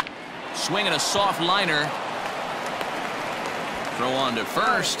 Swinging a soft liner. Throw on to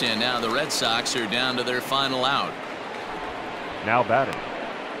first, and now the Red Sox are down to their final out. Now batting,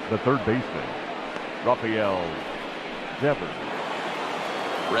 the third baseman, Rafael Devers.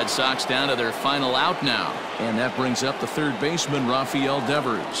 Red Sox down to their final out now, and that brings up the third baseman, Rafael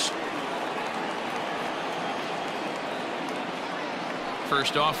Devers.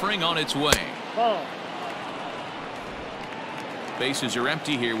 First offering on its way. Ball. Bases are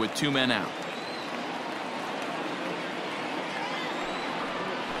empty here with 2 men out.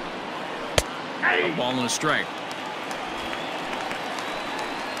 A ball and a strike.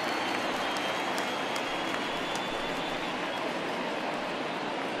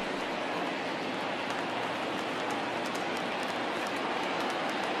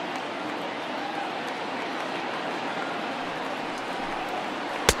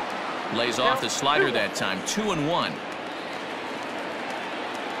 Lays off the slider that time. 2-1.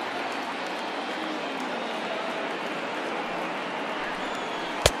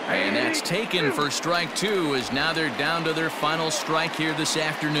 And that's taken for strike 2, as now they're down to their final strike here this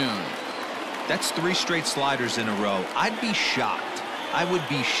afternoon. That's 3 straight sliders in a row. I'd be shocked. I would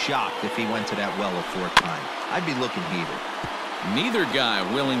be shocked if he went to that well a 4th time. I'd be looking heated. Neither guy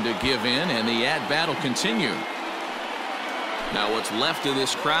willing to give in, and the at-bat will continue. Now what's left of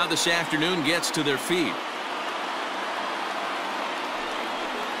this crowd this afternoon gets to their feet.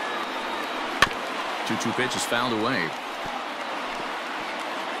 2-2 pitch is fouled away.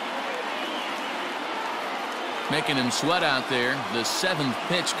 Making him sweat out there. The 7th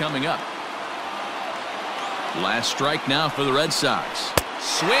pitch coming up. Last strike now for the Red Sox.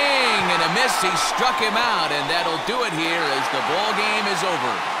 Swing and a miss. He struck him out, and that'll do it here as the ball game is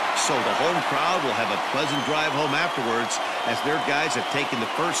over. So the home crowd will have a pleasant drive home afterwards as their guys have taken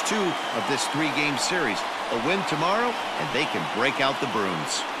the first 2 of this 3-game series. A win tomorrow, and they can break out the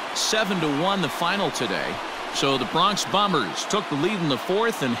brooms. 7-1 the final today. So the Bronx Bombers took the lead in the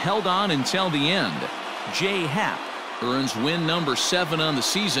 4th and held on until the end. Jay Happ earns win number 7 on the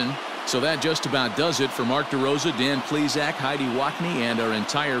season. So that just about does it for Mark DeRosa, Dan Plesac, Heidi Watney, and our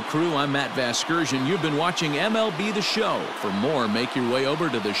entire crew. I'm Matt Vasgersian. You've been watching MLB The Show. For more, make your way over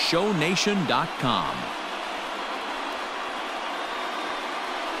to theshownation.com.